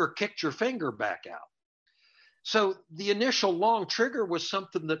trigger kicked your finger back out. So the initial long trigger was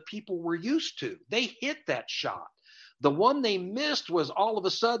something that people were used to. They hit that shot. The one they missed was all of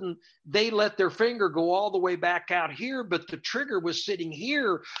a sudden they let their finger go all the way back out here, but the trigger was sitting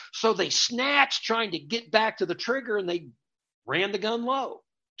here. So they snatched trying to get back to the trigger, and they ran the gun low,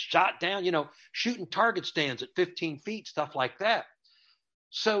 shot down, shooting target stands at 15 feet, stuff like that.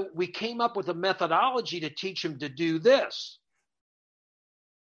 So we came up with a methodology to teach them to do this.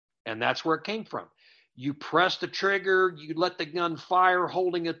 And that's where it came from. You press the trigger, you let the gun fire,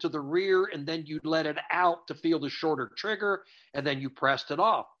 holding it to the rear, and then you let it out to feel the shorter trigger, and then you pressed it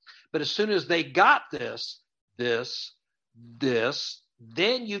off. But as soon as they got this, then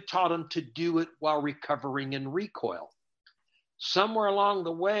you taught them to do it while recovering in recoil. Somewhere along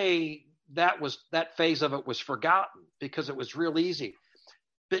the way, that phase of it was forgotten because it was real easy.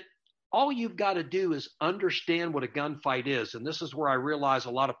 But all you've got to do is understand what a gunfight is. And this is where I realize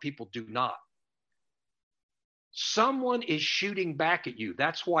a lot of people do not. Someone is shooting back at you.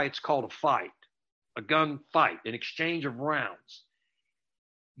 That's why it's called a fight, a gun fight, an exchange of rounds.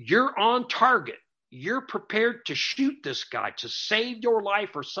 You're on target. You're prepared to shoot this guy to save your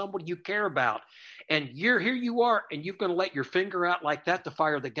life or somebody you care about. And here you are, and you're going to let your finger out like that to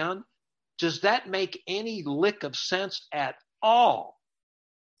fire the gun? Does that make any lick of sense at all?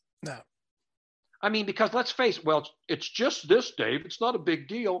 No. I mean, because let's face it, well, it's just this, Dave. It's not a big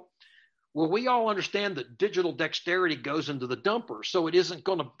deal. Well, we all understand that digital dexterity goes into the dumper, so it's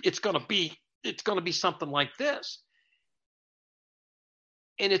going to be something like this.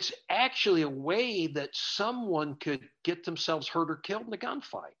 And it's actually a way that someone could get themselves hurt or killed in a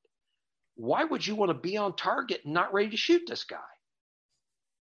gunfight. Why would you want to be on target and not ready to shoot this guy?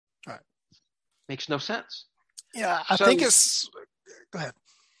 Right. Makes no sense. Yeah, I think it's. Go ahead.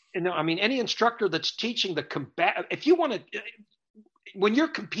 I mean, any instructor that's teaching the combat, if you want to, when you're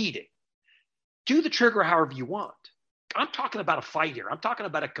competing, do the trigger however you want. I'm talking about a fight here. I'm talking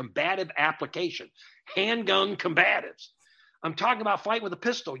about a combative application, handgun combatives. I'm talking about fighting with a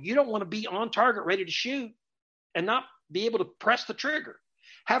pistol. You don't want to be on target, ready to shoot, and not be able to press the trigger.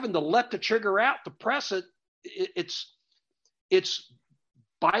 having to let the trigger out to press it, it's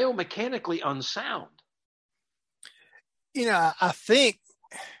biomechanically unsound. I think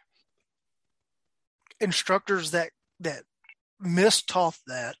instructors that mistaught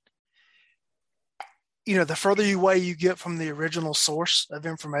that, the further away you get from the original source of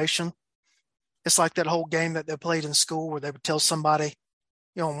information, it's like that whole game that they played in school where they would tell somebody,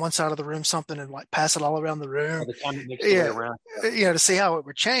 on one side of the room something and like pass it all around the room. By the time it makes the way around. To see how it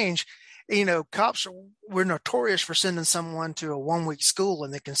would change. Cops, we're notorious for sending someone to a 1-week school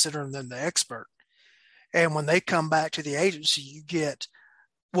and they consider them the expert. And when they come back to the agency, you get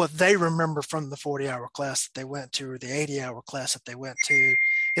what they remember from the 40-hour class that they went to or the 80-hour class that they went to.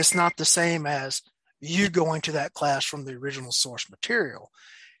 It's not the same as you going to that class from the original source material.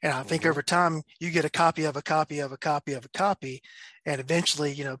 And I think over time you get a copy of a copy of a copy of a copy, and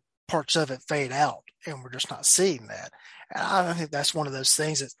eventually, parts of it fade out and we're just not seeing that. And I think that's one of those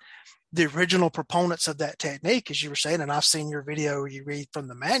things that the original proponents of that technique, as you were saying, and I've seen your video you read from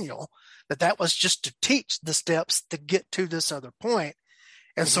the manual, that was just to teach the steps to get to this other point.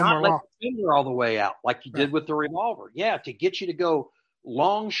 And somewhere along, the finger all the way out, like you did with the revolver. Yeah, to get you to go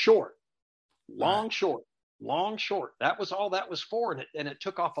long, short, long, short, long, short. That was all that was for, and it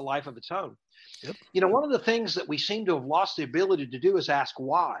took off a life of its own. Yep. One of the things that we seem to have lost the ability to do is ask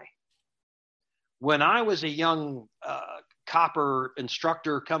why. When I was a young copper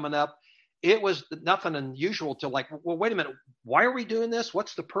instructor coming up, it was nothing unusual to like, well, wait a minute, why are we doing this?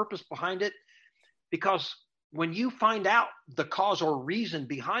 What's the purpose behind it? Because when you find out the cause or reason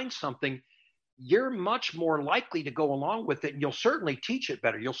behind something, you're much more likely to go along with it, and you'll certainly teach it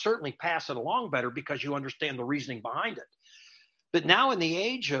better. You'll certainly pass it along better because you understand the reasoning behind it. But now in the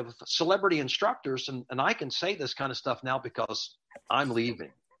age of celebrity instructors, and I can say this kind of stuff now because I'm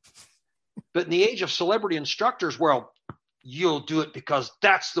leaving, but in the age of celebrity instructors, well, you'll do it because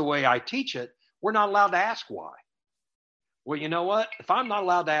that's the way I teach it. We're not allowed to ask why. Well, you know what? If I'm not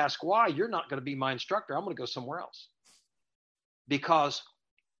allowed to ask why, you're not going to be my instructor. I'm going to go somewhere else. Because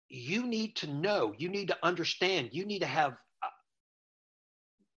you need to know, you need to understand, you need to have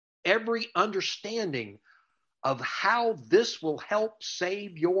every understanding of how this will help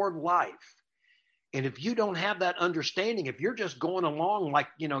save your life. And if you don't have that understanding, if you're just going along like,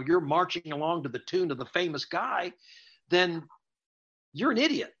 you're marching along to the tune of the famous guy, then you're an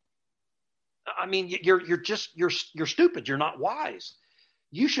idiot. I mean, you're stupid. You're not wise.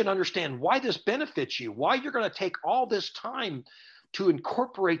 You should understand why this benefits you, why you're going to take all this time to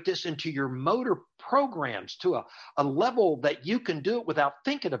incorporate this into your motor programs to a level that you can do it without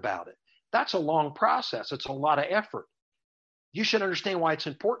thinking about it. That's a long process. It's a lot of effort. You should understand why it's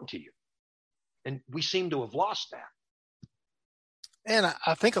important to you. And we seem to have lost that. And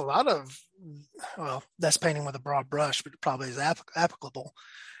I think a lot of, well, that's painting with a broad brush, but it probably is applicable,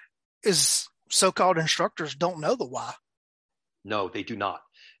 is so-called instructors don't know the why. No, they do not.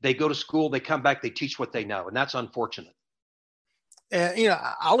 They go to school, they come back, they teach what they know, and that's unfortunate. And,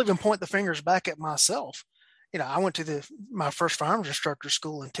 I'll even point the fingers back at myself. I went to my first firearms instructor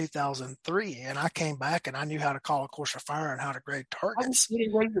school in 2003, and I came back and I knew how to call a course of fire and how to grade targets. I was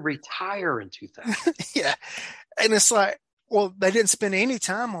getting ready to retire in 2000. Yeah. And it's like, well, they didn't spend any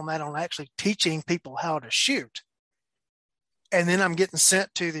time on that, on actually teaching people how to shoot. And then I'm getting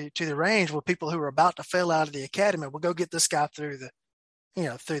sent to the range with people who are about to fail out of the academy. We'll go get this guy through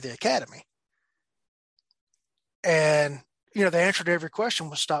the academy. And, the answer to every question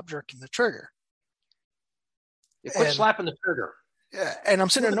was stop jerking the trigger. Quit slapping the trigger. Yeah. And I'm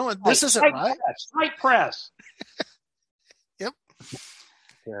sitting there knowing this isn't right. Tight press. Yep.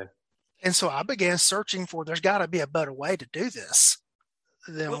 Okay. And so I began searching for, there's got to be a better way to do this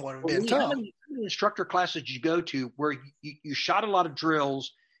than what I've been told. How many instructor classes did you go to where you shot a lot of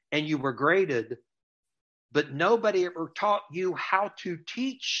drills and you were graded, but nobody ever taught you how to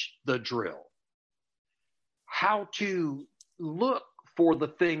teach the drill, how to look for the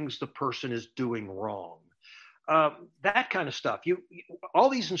things the person is doing wrong, that kind of stuff. All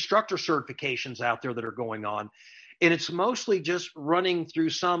these instructor certifications out there that are going on, and it's mostly just running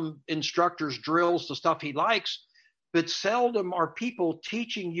through some instructor's drills, the stuff he likes, but seldom are people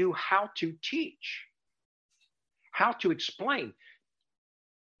teaching you how to teach, how to explain.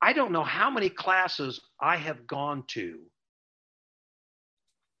 I don't know how many classes I have gone to,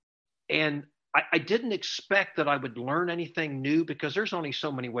 and I didn't expect that I would learn anything new because there's only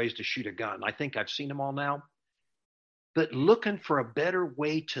so many ways to shoot a gun. I think I've seen them all now. But looking for a better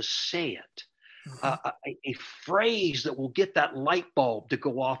way to say it, a phrase that will get that light bulb to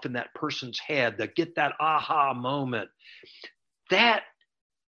go off in that person's head, that get that aha moment.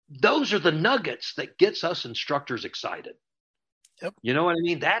 Those are the nuggets that gets us instructors excited. Yep. You know what I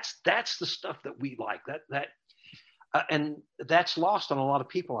mean? That's the stuff that we like. And that's lost on a lot of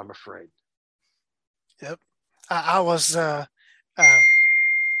people, I'm afraid. Yep. I was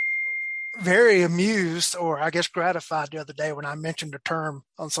very amused, or I guess gratified, the other day when I mentioned a term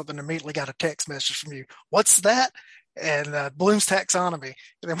on something. Immediately got a text message from you. What's that? And Bloom's taxonomy.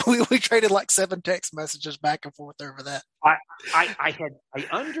 And then we traded like 7 text messages back and forth over that. I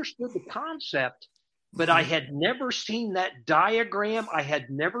understood the concept, but I had never seen that diagram. I had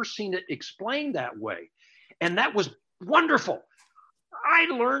never seen it explained that way, and that was wonderful. I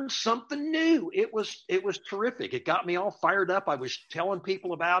learned something new. It was terrific. It got me all fired up. I was telling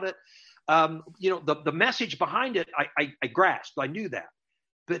people about it. The message behind it, I grasped. I knew that,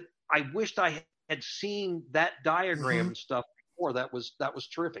 but I wished I had seen that diagram and stuff before. That was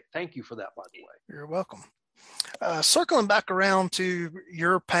terrific. Thank you for that, by the way. You're welcome. Circling back around to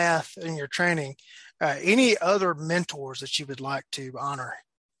your path and your training, any other mentors that you would like to honor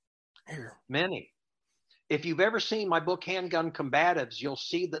here? Many. If you've ever seen my book, Handgun Combatives, you'll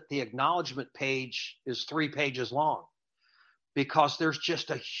see that the acknowledgement page is 3 pages long, because there's just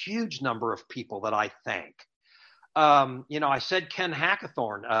a huge number of people that I thank. I said Ken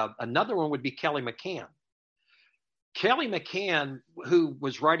Hackathorn. Another one would be Kelly McCann. Kelly McCann, who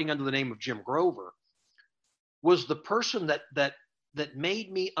was writing under the name of Jim Grover, was the person that made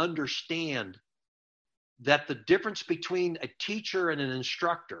me understand that the difference between a teacher and an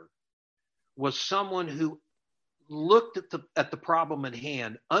instructor was someone who looked at the problem at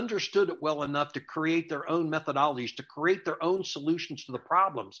hand, understood it well enough to create their own methodologies, to create their own solutions to the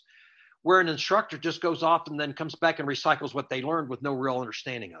problems, where an instructor just goes off and then comes back and recycles what they learned with no real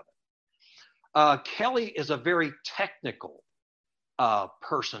understanding of it. Kelly is a very technical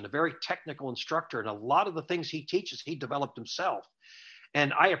person, a very technical instructor, and a lot of the things he teaches, he developed himself.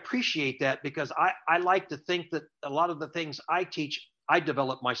 And I appreciate that, because I like to think that a lot of the things I teach, I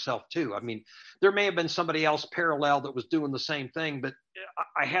developed myself too. I mean, there may have been somebody else parallel that was doing the same thing, but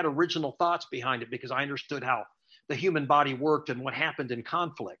I had original thoughts behind it because I understood how the human body worked and what happened in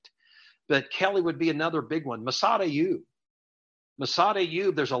conflict. But Kelly would be another big one. Masada Ayub,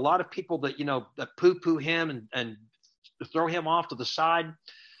 there's a lot of people that, that poo-poo him and throw him off to the side,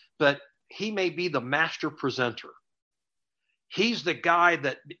 but he may be the master presenter. He's the guy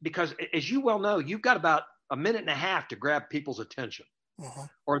that, because as you well know, you've got about a minute and a half to grab people's attention.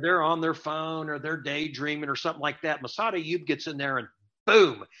 Or they're on their phone, or they're daydreaming or something like that. Masada Ayub gets in there and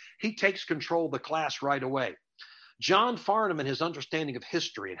boom, he takes control of the class right away. John Farnham and his understanding of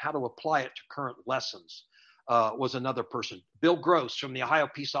history and how to apply it to current lessons was another person. Bill Gross from the Ohio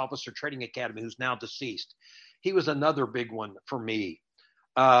Peace Officer Training Academy, who's now deceased. He was another big one for me.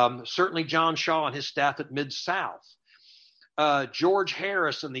 Certainly John Shaw and his staff at Mid-South. George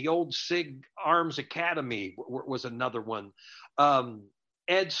Harris and the old SIG Arms Academy was another one.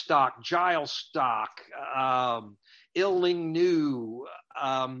 Ed Stock, Giles Stock, Illing New,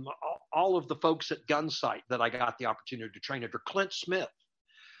 all of the folks at Gunsight that I got the opportunity to train under. Clint Smith.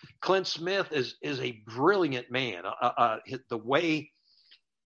 Clint Smith is a brilliant man. The way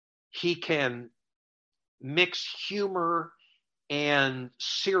he can mix humor and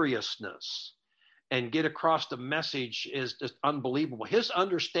seriousness and get across the message is just unbelievable. His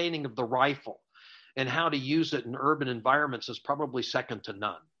understanding of the rifle and how to use it in urban environments is probably second to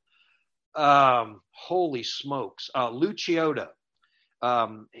none. Holy smokes. Lou Chioda,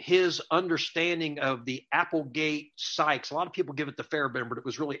 his understanding of the Applegate Sykes. A lot of people give it to Fairbairn, but it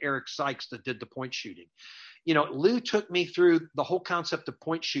was really Eric Sykes that did the point shooting. Lou took me through the whole concept of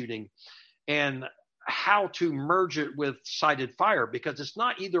point shooting and how to merge it with sighted fire, because it's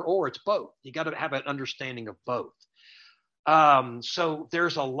not either or, it's both. You got to have an understanding of both. So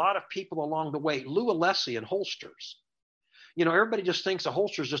there's a lot of people along the way. Lou Alessi and holsters. Everybody just thinks a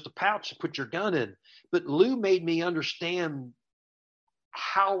holster is just a pouch to put your gun in, but Lou made me understand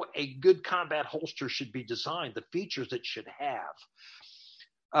how a good combat holster should be designed, the features it should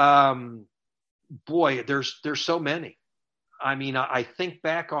have. Boy, there's so many. I mean, I think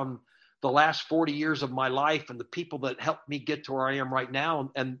back on the last 40 years of my life and the people that helped me get to where I am right now,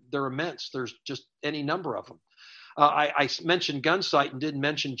 and they're immense. There's just any number of them. I mentioned Gunsight and didn't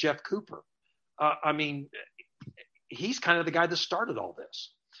mention Jeff Cooper. I mean, he's kind of the guy that started all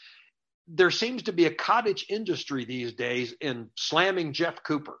this. There seems to be a cottage industry these days in slamming Jeff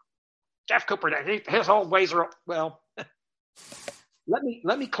Cooper. Jeff Cooper, his old ways are, well, let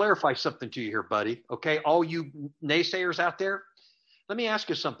me clarify something to you here, buddy. Okay, all you naysayers out there, let me ask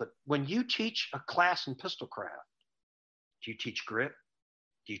you something. When you teach a class in pistol craft, do you teach grip?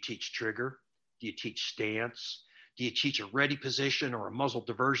 Do you teach trigger? Do you teach stance? Do you teach a ready position or a muzzle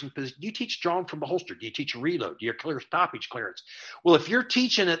diversion position? Do you teach drawn from the holster? Do you teach a reload? Do you clear stoppage clearance? Well, if you're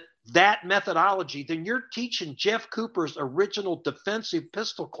teaching it that methodology, then you're teaching Jeff Cooper's original defensive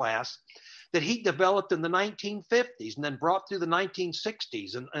pistol class that he developed in the 1950s and then brought through the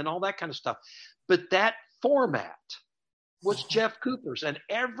 1960s and all that kind of stuff. But that format was Jeff Cooper's, and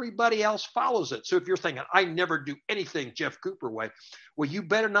everybody else follows it. So if you're thinking, I never do anything Jeff Cooper way, well, you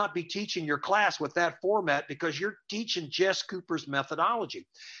better not be teaching your class with that format, because you're teaching Jeff Cooper's methodology.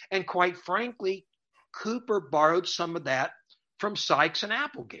 And quite frankly, Cooper borrowed some of that from Sykes and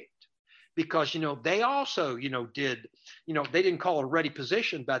Applegate, because, they also, did, they didn't call it a ready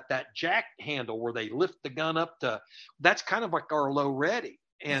position, but that jack handle where they lift the gun up that's kind of like our low ready.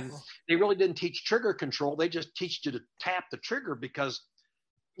 And they really didn't teach trigger control. They just teach you to tap the trigger, because,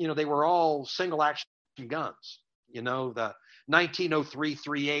 they were all single action guns, the 1903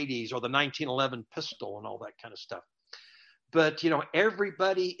 380s or the 1911 pistol and all that kind of stuff. But,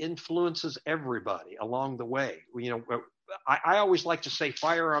 everybody influences everybody along the way. I always like to say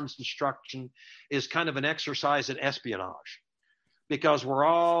firearms instruction is kind of an exercise in espionage, because we're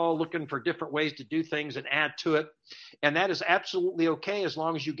all looking for different ways to do things and add to it. And that is absolutely okay as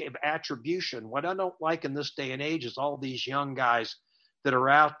long as you give attribution. What I don't like in this day and age is all these young guys that are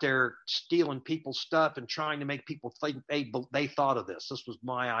out there stealing people's stuff and trying to make people think they thought of this. This was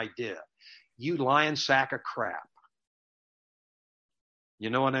my idea. You lying sack of crap.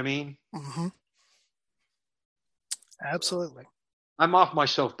 You know what I mean? Mm-hmm. Absolutely. I'm off my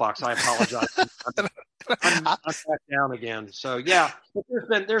soapbox. I apologize. I'm back down again. So yeah,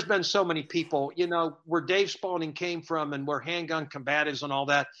 but there's been so many people, where Dave Spalding came from and where handgun combatives and all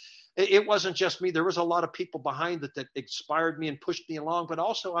that. It wasn't just me. There was a lot of people behind it that inspired me and pushed me along. But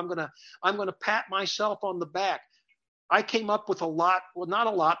also, I'm gonna pat myself on the back. I came up with a lot. Well, not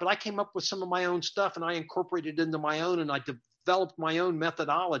a lot, but I came up with some of my own stuff, and I incorporated it into my own, and I developed my own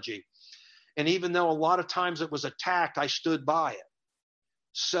methodology. And even though a lot of times it was attacked, I stood by it.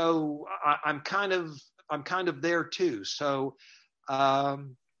 So I'm kind of there too. So,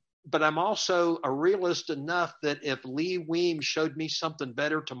 but I'm also a realist enough that if Lee Weems showed me something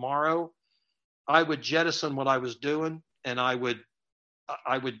better tomorrow, I would jettison what I was doing, and I would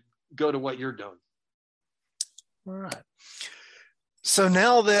go to what you're doing. All right. So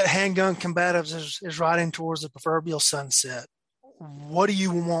now that Handgun Combatives is riding towards the proverbial sunset, what do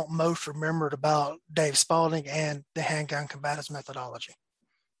you want most remembered about Dave Spalding and the Handgun Combatives methodology?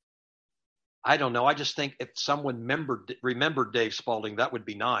 I don't know. I just think if someone remembered Dave Spalding, that would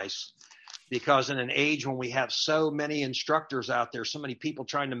be nice, because in an age when we have so many instructors out there, so many people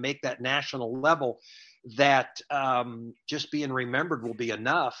trying to make that national level, that just being remembered will be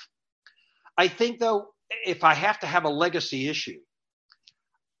enough. I think, though, if I have to have a legacy issue,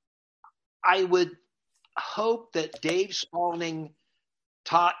 I would hope that Dave Spalding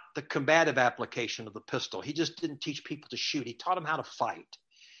taught the combative application of the pistol. He just didn't teach people to shoot. He taught them how to fight.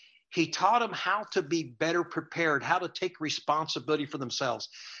 He taught them how to be better prepared, how to take responsibility for themselves,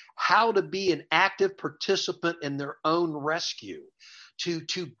 how to be an active participant in their own rescue, to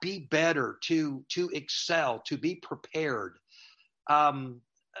be better, to excel, to be prepared.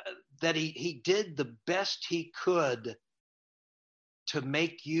 That he did the best he could to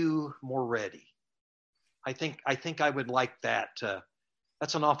make you more ready. I think I would like that.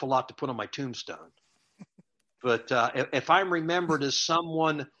 That's an awful lot to put on my tombstone. But if I'm remembered as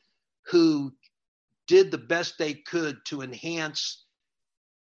someone who did the best they could to enhance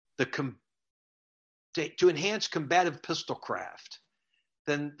combative pistol craft,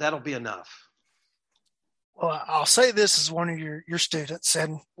 then that'll be enough. Well, I'll say this as one of your students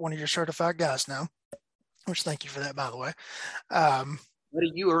and one of your certified guys now, which thank you for that, by the way.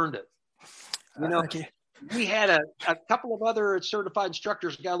 You earned it. Thank you. We had a couple of other certified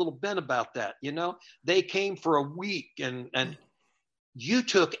instructors got a little bent about that. They came for a week and you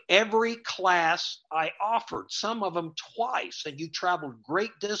took every class I offered, some of them twice, and you traveled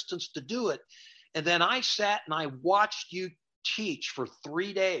great distance to do it. And then I sat and I watched you teach for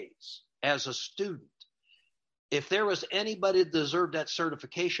 3 days as a student. If there was anybody that deserved that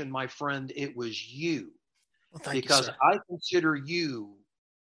certification, my friend, it was you. Well, thank because you, sir. I consider you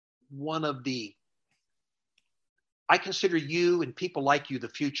and people like you the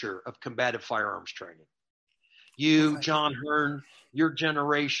future of combative firearms training. You, John Hearn, your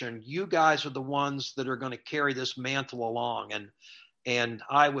generation, you guys are the ones that are going to carry this mantle along. And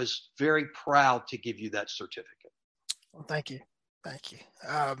I was very proud to give you that certificate. Well, thank you. Thank you.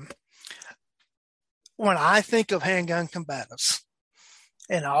 When I think of handgun combatives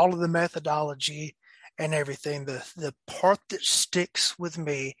and all of the methodology and everything, the part that sticks with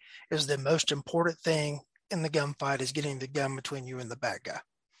me is the most important thing in the gunfight is getting the gun between you and the bad guy.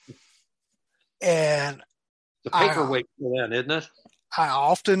 And the paperweight for that, isn't it? I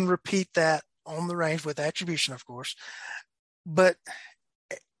often repeat that on the range with attribution, of course, but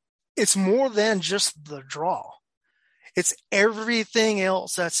it's more than just the draw. It's everything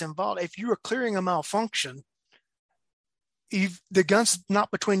else that's involved. If you are clearing a malfunction, the gun's not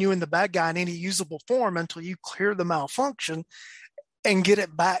between you and the bad guy in any usable form until you clear the malfunction and get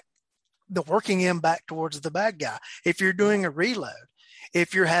it back, the working end back towards the bad guy. If you're doing a reload,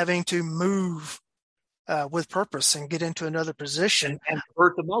 if you're having to move with purpose and get into another position. And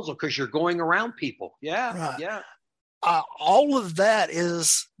hurt the muzzle because you're going around people. Yeah, right. Yeah. All of that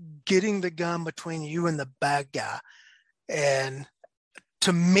is getting the gun between you and the bad guy. And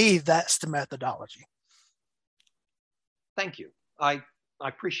to me, that's the methodology. Thank you. I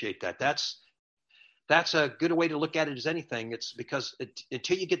appreciate that. That's a good way to look at it as anything. It's because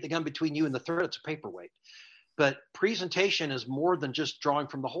until you get the gun between you and the threat, it's a paperweight. But presentation is more than just drawing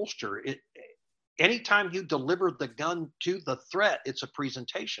from the holster. Anytime you deliver the gun to the threat, it's a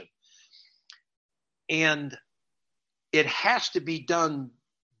presentation. And it has to be done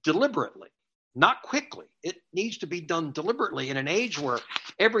deliberately, not quickly. It needs to be done deliberately. In an age where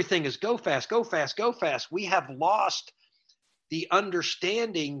everything is go fast, go fast, go fast, we have lost the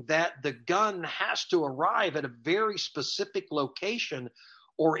understanding that the gun has to arrive at a very specific location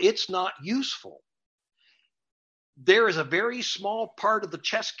or it's not useful. There is a very small part of the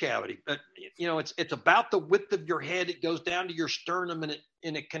chest cavity, but it's about the width of your head. It goes down to your sternum and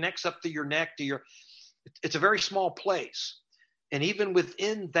it connects up to your neck it's a very small place. And even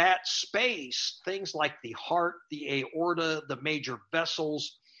within that space, things like the heart, the aorta, the major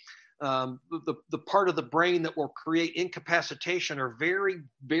vessels, the part of the brain that will create incapacitation are very,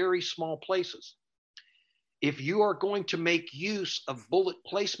 very small places. If you are going to make use of bullet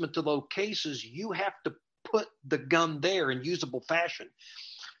placement to those cases, you have to put the gun there in usable fashion.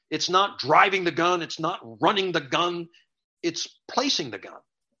 It's not driving the gun. It's not running the gun. It's placing the gun.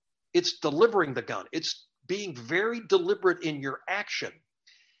 It's delivering the gun. It's being very deliberate in your action.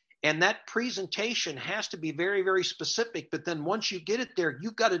 And that presentation has to be very, very specific. But then once you get it there,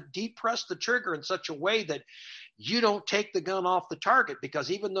 you've got to depress the trigger in such a way that you don't take the gun off the target,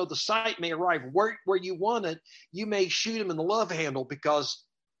 because even though the sight may arrive where you want it, you may shoot him in the love handle because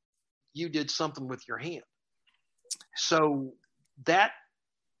you did something with your hand. So that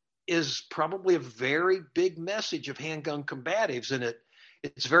is probably a very big message of handgun combatives, and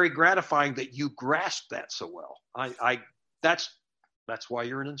it's very gratifying that you grasp that so well. That's why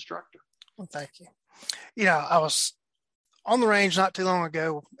you're an instructor. Well, thank you. I was on the range not too long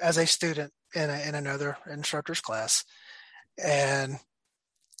ago as a student in another instructor's class, and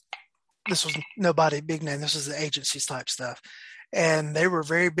this was nobody big name. This was the agencies type stuff, and they were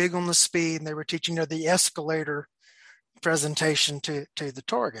very big on the speed, and they were teaching the escalator presentation to the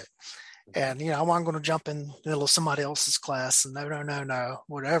target. And I wasn't going to jump in the middle of somebody else's class and no,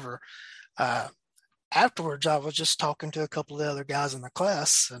 whatever. Afterwards, I was just talking to a couple of the other guys in the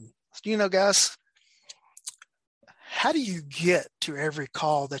class, and guys, how do you get to every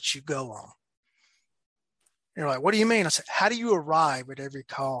call that you go on? You're like, what do you mean? I said, how do you arrive at every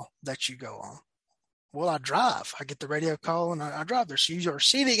call that you go on? Well, I drive. I get the radio call and I drive there. So you are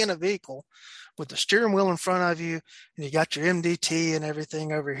sitting in a vehicle with the steering wheel in front of you, and you got your MDT and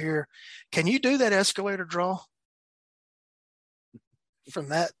everything over here. Can you do that escalator draw from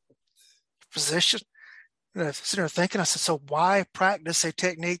that position? And I was sitting there thinking, I said, so why practice a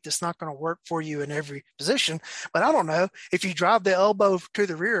technique that's not going to work for you in every position? But I don't know. If you drive the elbow to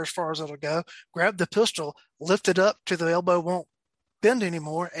the rear as far as it'll go, grab the pistol, lift it up to the elbow won't bend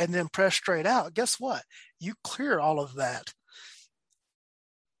anymore, and then press straight out, guess what? You clear all of that.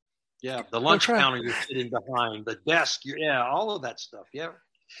 Yeah, the lunch counter you're sitting behind, the desk, all of that stuff. Yeah.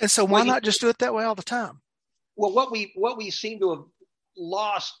 And so why not just do it that way all the time? Well, what we seem to have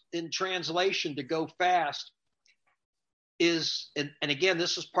lost in translation to go fast is, and again,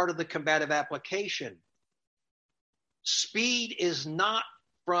 this is part of the combative application. Speed is not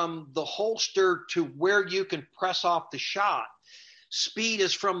from the holster to where you can press off the shot. Speed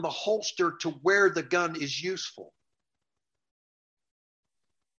is from the holster to where the gun is useful.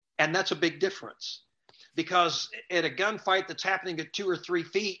 And that's a big difference, because at a gunfight that's happening at 2 or 3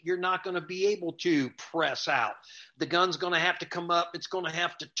 feet, you're not going to be able to press out. The gun's going to have to come up. It's going to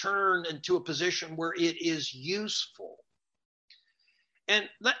have to turn into a position where it is useful. And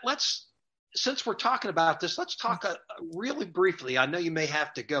since we're talking about this, let's talk really briefly. I know you may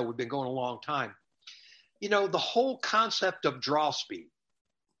have to go. We've been going a long time. The whole concept of draw speed,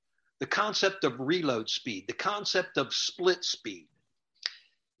 the concept of reload speed, the concept of split speed.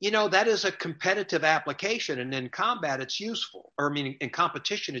 That is a competitive application, and in combat it's useful, or I mean in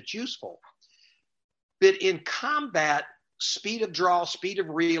competition it's useful. But in combat, speed of draw, speed of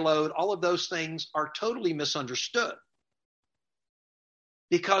reload, all of those things are totally misunderstood,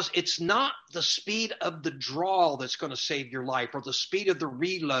 because it's not the speed of the draw that's going to save your life, or the speed of the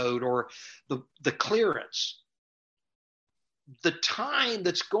reload, or the clearance. The time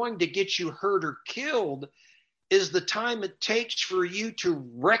that's going to get you hurt or killed is the time it takes for you to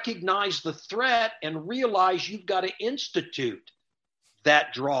recognize the threat and realize you've got to institute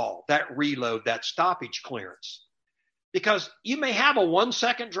that draw, that reload, that stoppage clearance. Because you may have a 1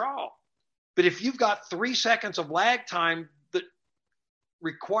 second draw, but if you've got 3 seconds of lag time that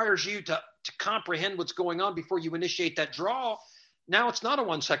requires you to comprehend what's going on before you initiate that draw, now it's not a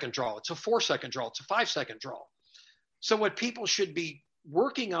 1 second draw, it's a 4 second draw, it's a 5 second draw. So what people should be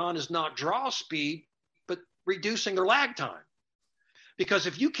working on is not draw speed, but reducing their lag time. Because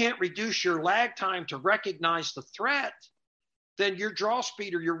if you can't reduce your lag time to recognize the threat, then your draw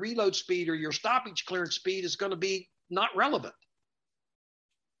speed or your reload speed or your stoppage clearance speed is going to be not relevant.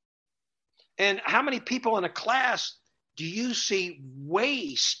 And how many people in a class do you see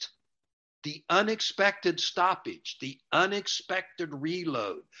waste the unexpected stoppage, the unexpected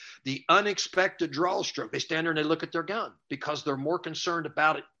reload, the unexpected draw stroke? They stand there and they look at their gun because they're more concerned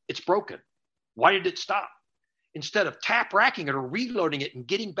about it. It's broken. Why did it stop? Instead of tap racking it or reloading it and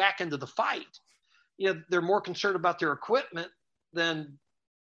getting back into the fight, they're more concerned about their equipment than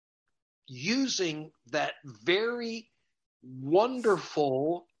using that very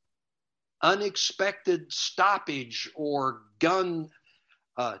wonderful unexpected stoppage or gun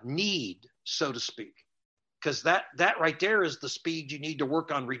need, so to speak. Because that right there is the speed you need to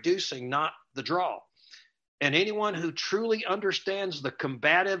work on reducing, not the draw. And anyone who truly understands the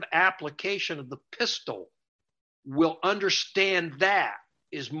combative application of the pistol will understand that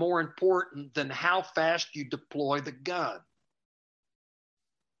is more important than how fast you deploy the gun.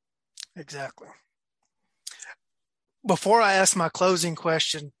 Exactly. Before I ask my closing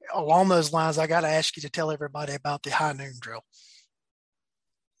question, along those lines, I got to ask you to tell everybody about the high noon drill.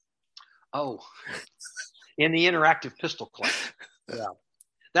 Oh, in the interactive pistol class. Yeah.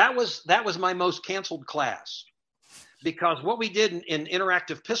 That was my most canceled class, because what we did in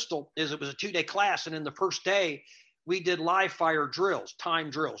interactive pistol is it was a 2-day class. And in the first day, we did live fire drills, time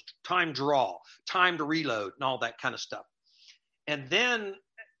draw, time to reload, and all that kind of stuff. And then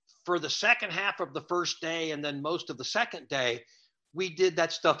for the second half of the first day and then most of the second day, we did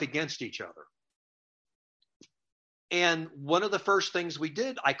that stuff against each other. And one of the first things we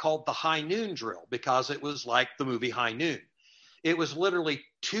did, I called the high noon drill, because it was like the movie High Noon. It was literally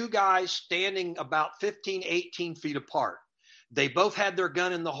 2 guys standing about 15, 18 feet apart. They both had their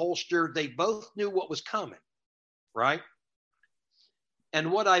gun in the holster. They both knew what was coming, right?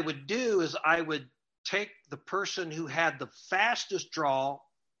 And what I would do is I would take the person who had the fastest draw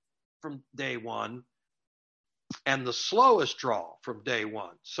from day one and the slowest draw from day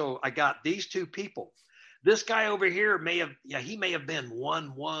one. So I got these 2 people. This guy over here may have been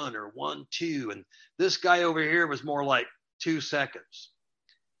 1-1 or 1-2. And this guy over here was more like 2 seconds.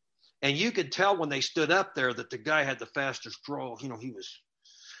 And you could tell when they stood up there that the guy had the fastest draw,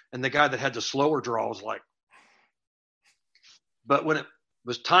 and the guy that had the slower draw was like, but when it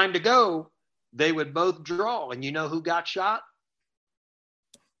was time to go, they would both draw. And you know who got shot?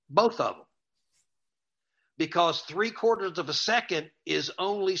 Both of them. Because 3/4 of a second is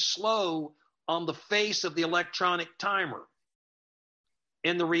only slow on the face of the electronic timer.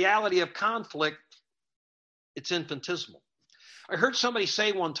 In the reality of conflict, it's infinitesimal. I heard somebody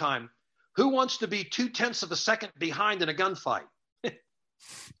say one time, who wants to be 0.2 of a second behind in a gunfight?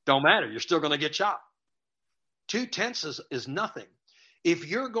 Don't matter. You're still going to get shot. 0.2 is nothing. If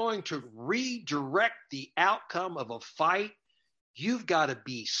you're going to redirect the outcome of a fight, you've got to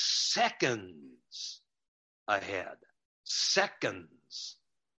be seconds ahead. Seconds.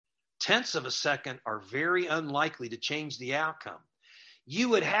 0.1 of a second are very unlikely to change the outcome. You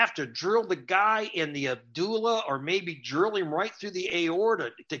would have to drill the guy in the Abdullah, or maybe drill him right through the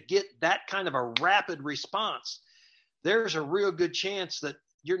aorta to get that kind of a rapid response. There's a real good chance that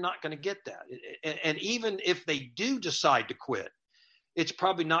you're not going to get that. And even if they do decide to quit, it's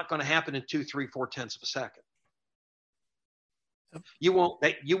probably not going to happen in 2, 3, 4/10 of a second. You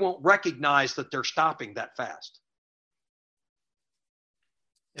won't recognize that they're stopping that fast.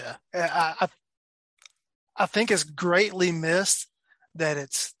 Yeah, I think it's greatly missed that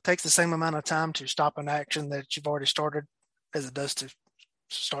it takes the same amount of time to stop an action that you've already started as it does to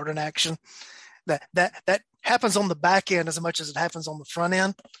start an action. That happens on the back end as much as it happens on the front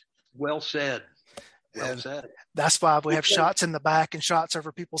end. Well said. Well And said. that's why we have shots in the back and shots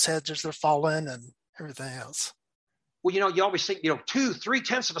over people's heads as they're falling and everything else. Well, you always think, 2-3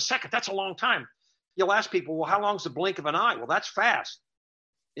 tenths of a second, that's a long time. You'll ask people, well, how long is the blink of an eye? Well, that's fast.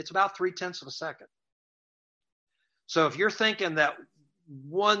 It's about 3/10 of a second. So if you're thinking that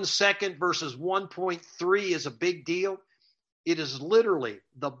 1 second versus 1.3 is a big deal, it is literally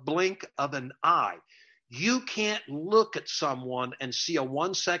the blink of an eye. You can't look at someone and see a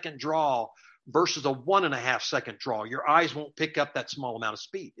 1 second draw versus a 1.5 second draw. Your eyes won't pick up that small amount of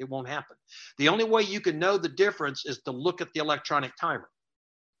speed. It won't happen. The only way you can know the difference is to look at the electronic timer.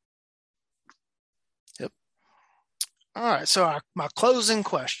 Yep. All right. So my closing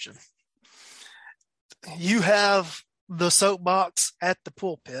question. You have the soapbox at the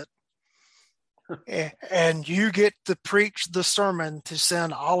pulpit, and you get to preach the sermon to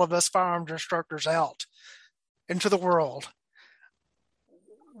send all of us firearms instructors out into the world.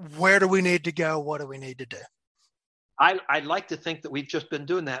 Where do we need to go? What do we need to do? I'd like to think that we've just been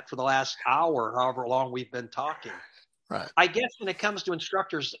doing that for the last hour, however long we've been talking. Right. I guess when it comes to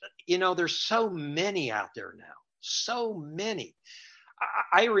instructors, there's so many out there now, so many.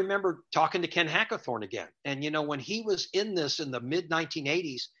 I remember talking to Ken Hackathorn again. And, when he was in this in the mid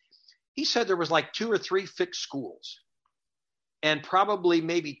 1980s, he said there was like 2 or 3 fixed schools and probably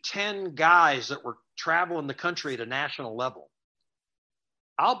maybe 10 guys that were traveling the country at a national level.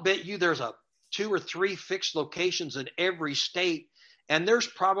 I'll bet you there's 2 or 3 fixed locations in every state, and there's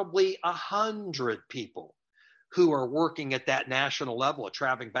probably 100 people who are working at that national level,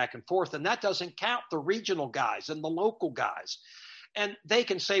 traveling back and forth. And that doesn't count the regional guys and the local guys. And they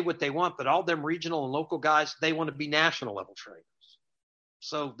can say what they want, but all them regional and local guys, they want to be national level trainers.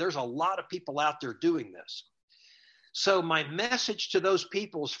 So there's a lot of people out there doing this. So my message to those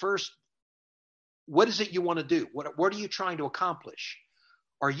people is, first, what is it you want to do? What are you trying to accomplish?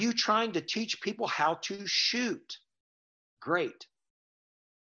 Are you trying to teach people how to shoot? Great.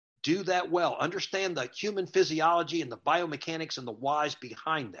 Do that well. Understand the human physiology and the biomechanics and the whys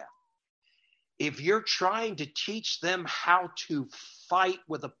behind that. If you're trying to teach them how to fight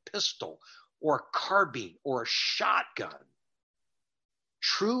with a pistol or a carbine or a shotgun,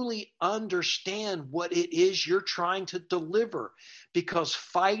 truly understand what it is you're trying to deliver, because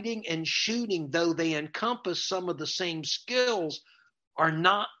fighting and shooting, though they encompass some of the same skills, are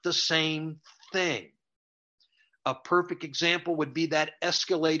not the same thing. A perfect example would be that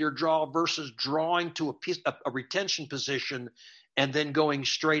escalator draw versus drawing to a retention position and then going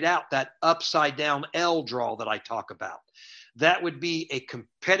straight out, that upside down L draw that I talk about. That would be a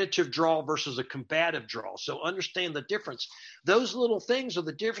competitive draw versus a combative draw. So understand the difference. Those little things are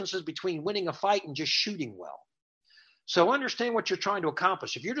the differences between winning a fight and just shooting well. So understand what you're trying to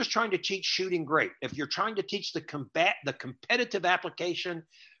accomplish. If you're just trying to teach shooting, great. If you're trying to teach the competitive application,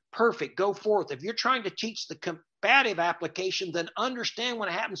 perfect, go forth. If you're trying to teach the combative application, then understand what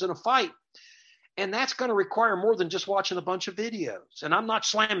happens in a fight. And that's going to require more than just watching a bunch of videos. And I'm not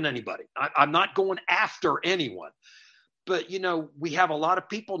slamming anybody. I'm not going after anyone. But, we have a lot of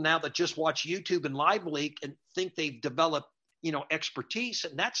people now that just watch YouTube and Live Leak and think they've developed, expertise.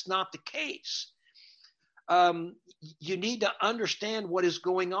 And that's not the case. You need to understand what is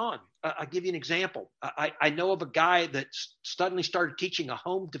going on. I'll give you an example. I know of a guy that suddenly started teaching a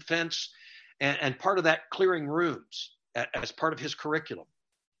home defense and part of that clearing rooms as part of his curriculum.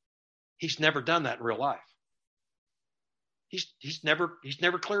 He's never done that in real life. He's never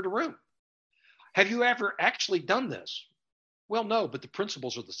cleared a room. Have you ever actually done this? Well, no, but the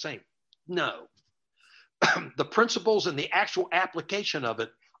principles are the same. No. The principles and the actual application of it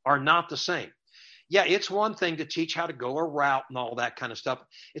are not the same. Yeah, it's one thing to teach how to go a route and all that kind of stuff.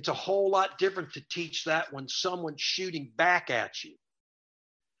 It's a whole lot different to teach that when someone's shooting back at you.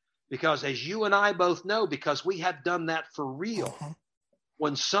 Because as you and I both know, because we have done that for real,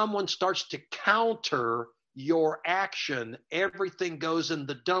 when someone starts to counter your action, everything goes in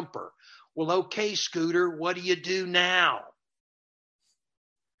the dumper. Well, okay, Scooter, what do you do now?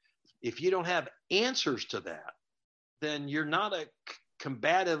 If you don't have answers to that, then you're not a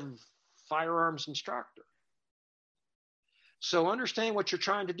combative firearms instructor. So understand what you're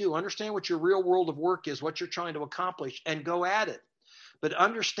trying to do. Understand what your real world of work is, what you're trying to accomplish, and go at it. But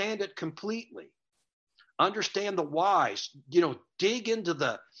understand it completely. Understand the whys. Dig into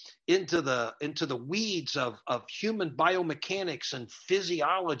the weeds of human biomechanics and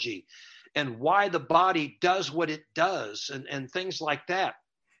physiology and why the body does what it does and things like that.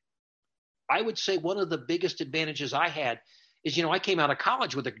 I would say one of the biggest advantages I had is, I came out of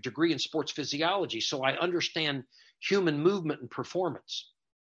college with a degree in sports physiology, so I understand human movement and performance.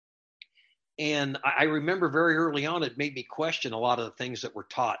 And I remember very early on, it made me question a lot of the things that were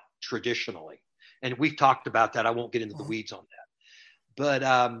taught traditionally. And we've talked about that. I won't get into the weeds on that.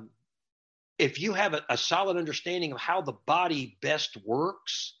 But if you have a solid understanding of how the body best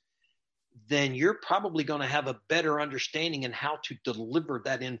works, then you're probably going to have a better understanding in how to deliver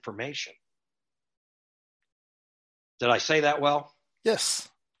that information. Did I say that well? Yes.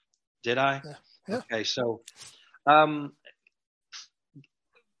 Did I? Yeah. Yeah. Okay. So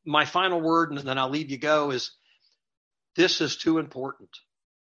my final word, and then I'll leave you go, is this is too important.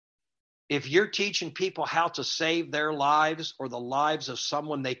 If you're teaching people how to save their lives or the lives of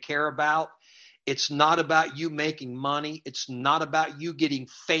someone they care about, it's not about you making money. It's not about you getting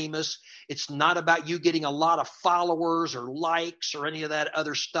famous. It's not about you getting a lot of followers or likes or any of that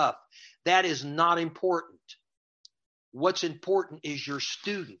other stuff. That is not important. What's important is your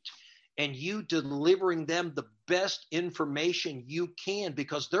student and you delivering them the best information you can,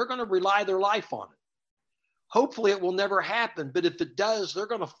 because they're going to rely their life on it. Hopefully it will never happen, but if it does, they're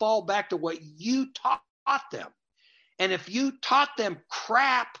going to fall back to what you taught them. And if you taught them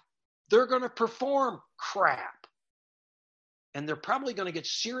crap, they're going to perform crap. And they're probably going to get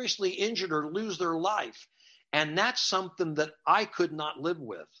seriously injured or lose their life. And that's something that I could not live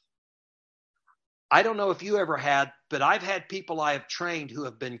with. I don't know if you ever had, but I've had people I have trained who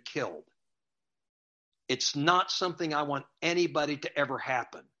have been killed. It's not something I want anybody to ever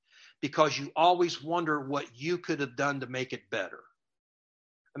happen, because you always wonder what you could have done to make it better.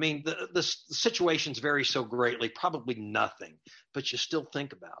 I mean, the situations vary so greatly, probably nothing, but you still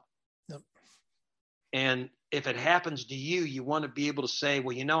think about it. Yep. And if it happens to you, you want to be able to say,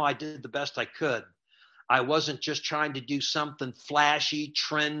 well, you know, I did the best I could. I wasn't just trying to do something flashy,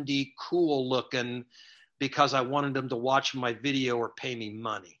 trendy, cool looking because I wanted them to watch my video or pay me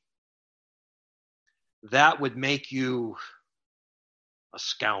money. That would make you a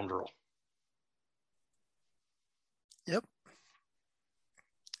scoundrel. Yep.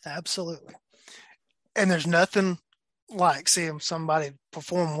 Absolutely. And there's nothing like seeing somebody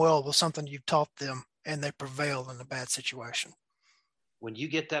perform well with something you've taught them and they prevail in a bad situation. When you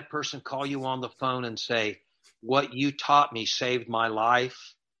get that person call you on the phone and say, what you taught me saved my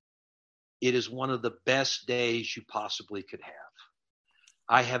life, it is one of the best days you possibly could have.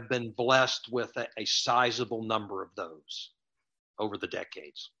 I have been blessed with a sizable number of those over the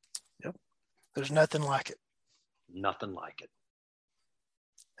decades. Yep. There's nothing like it. Nothing like it.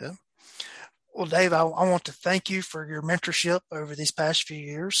 Yeah. Well, Dave, I want to thank you for your mentorship over these past few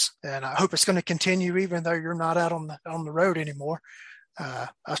years, and I hope it's going to continue even though you're not out on the road anymore. I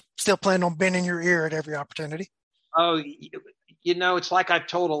still plan on bending your ear at every opportunity. Oh, you know, it's like I've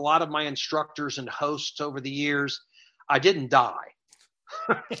told a lot of my instructors and hosts over the years, I didn't die.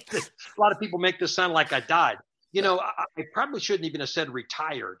 A lot of people make this sound like I died. You know, I probably shouldn't even have said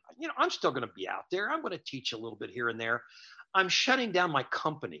retired. You know, I'm still going to be out there. I'm going to teach a little bit here and there. I'm shutting down my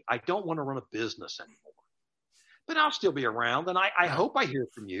company. I don't want to run a business anymore. But I'll still be around, and I hope I hear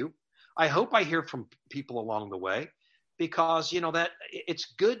from you. I hope I hear from people along the way, because, you know, that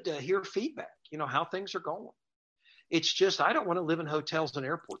it's good to hear feedback, you know, how things are going. It's just I don't want to live in hotels and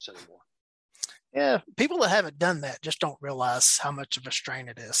airports anymore. Yeah, people that haven't done that just don't realize how much of a strain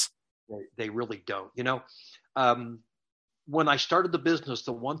it is. They really don't. You know, when I started the business,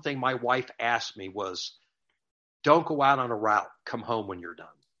 the one thing my wife asked me was, don't go out on a route. Come home when you're done.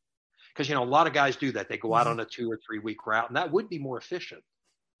 Because, you know, a lot of guys do that. They go out on a 2 or 3 week route, and that would be more efficient.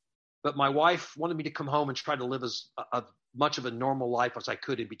 But my wife wanted me to come home and try to live as much of a normal life as I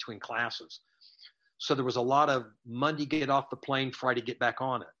could in between classes. So there was a lot of Monday get off the plane, Friday get back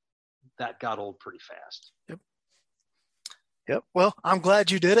on it. That got old pretty fast. Yep. Well, I'm glad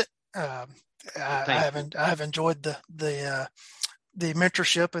you did it. I have enjoyed the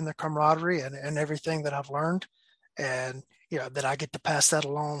mentorship and the camaraderie and everything that I've learned, and you know that I get to pass that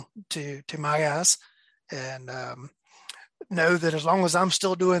along to my guys, and know that as long as I'm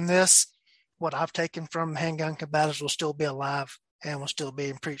still doing this, what I've taken from Handgun Combatives will still be alive and will still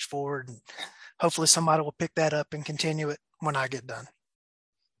be preached forward, and hopefully somebody will pick that up and continue it when I get done.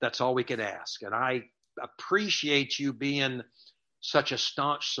 That's all we could ask. And I appreciate you being such a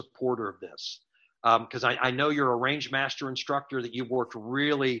staunch supporter of this. Because I know you're a range master instructor, that you've worked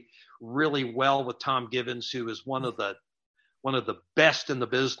really, really well with Tom Givens, who is one of the best in the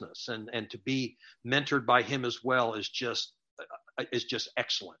business, and to be mentored by him as well is just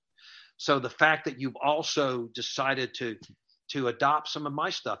excellent. So the fact that you've also decided to adopt some of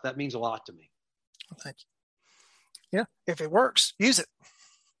my stuff, that means a lot to me. Well, thank you. Yeah, if it works, use it.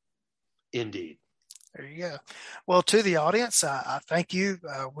 Indeed. There you go. Well, to the audience, I thank you.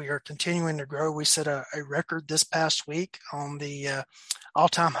 We are continuing to grow. We set a record this past week on the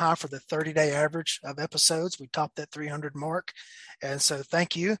all-time high for the 30-day average of episodes. We topped that 300 mark. And so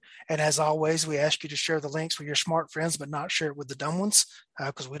thank you. And as always, we ask you to share the links with your smart friends, but not share it with the dumb ones,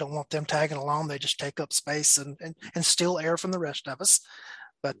 because we don't want them tagging along. They just take up space and steal air from the rest of us.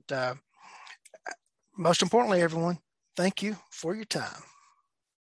 But most importantly, everyone, thank you for your time.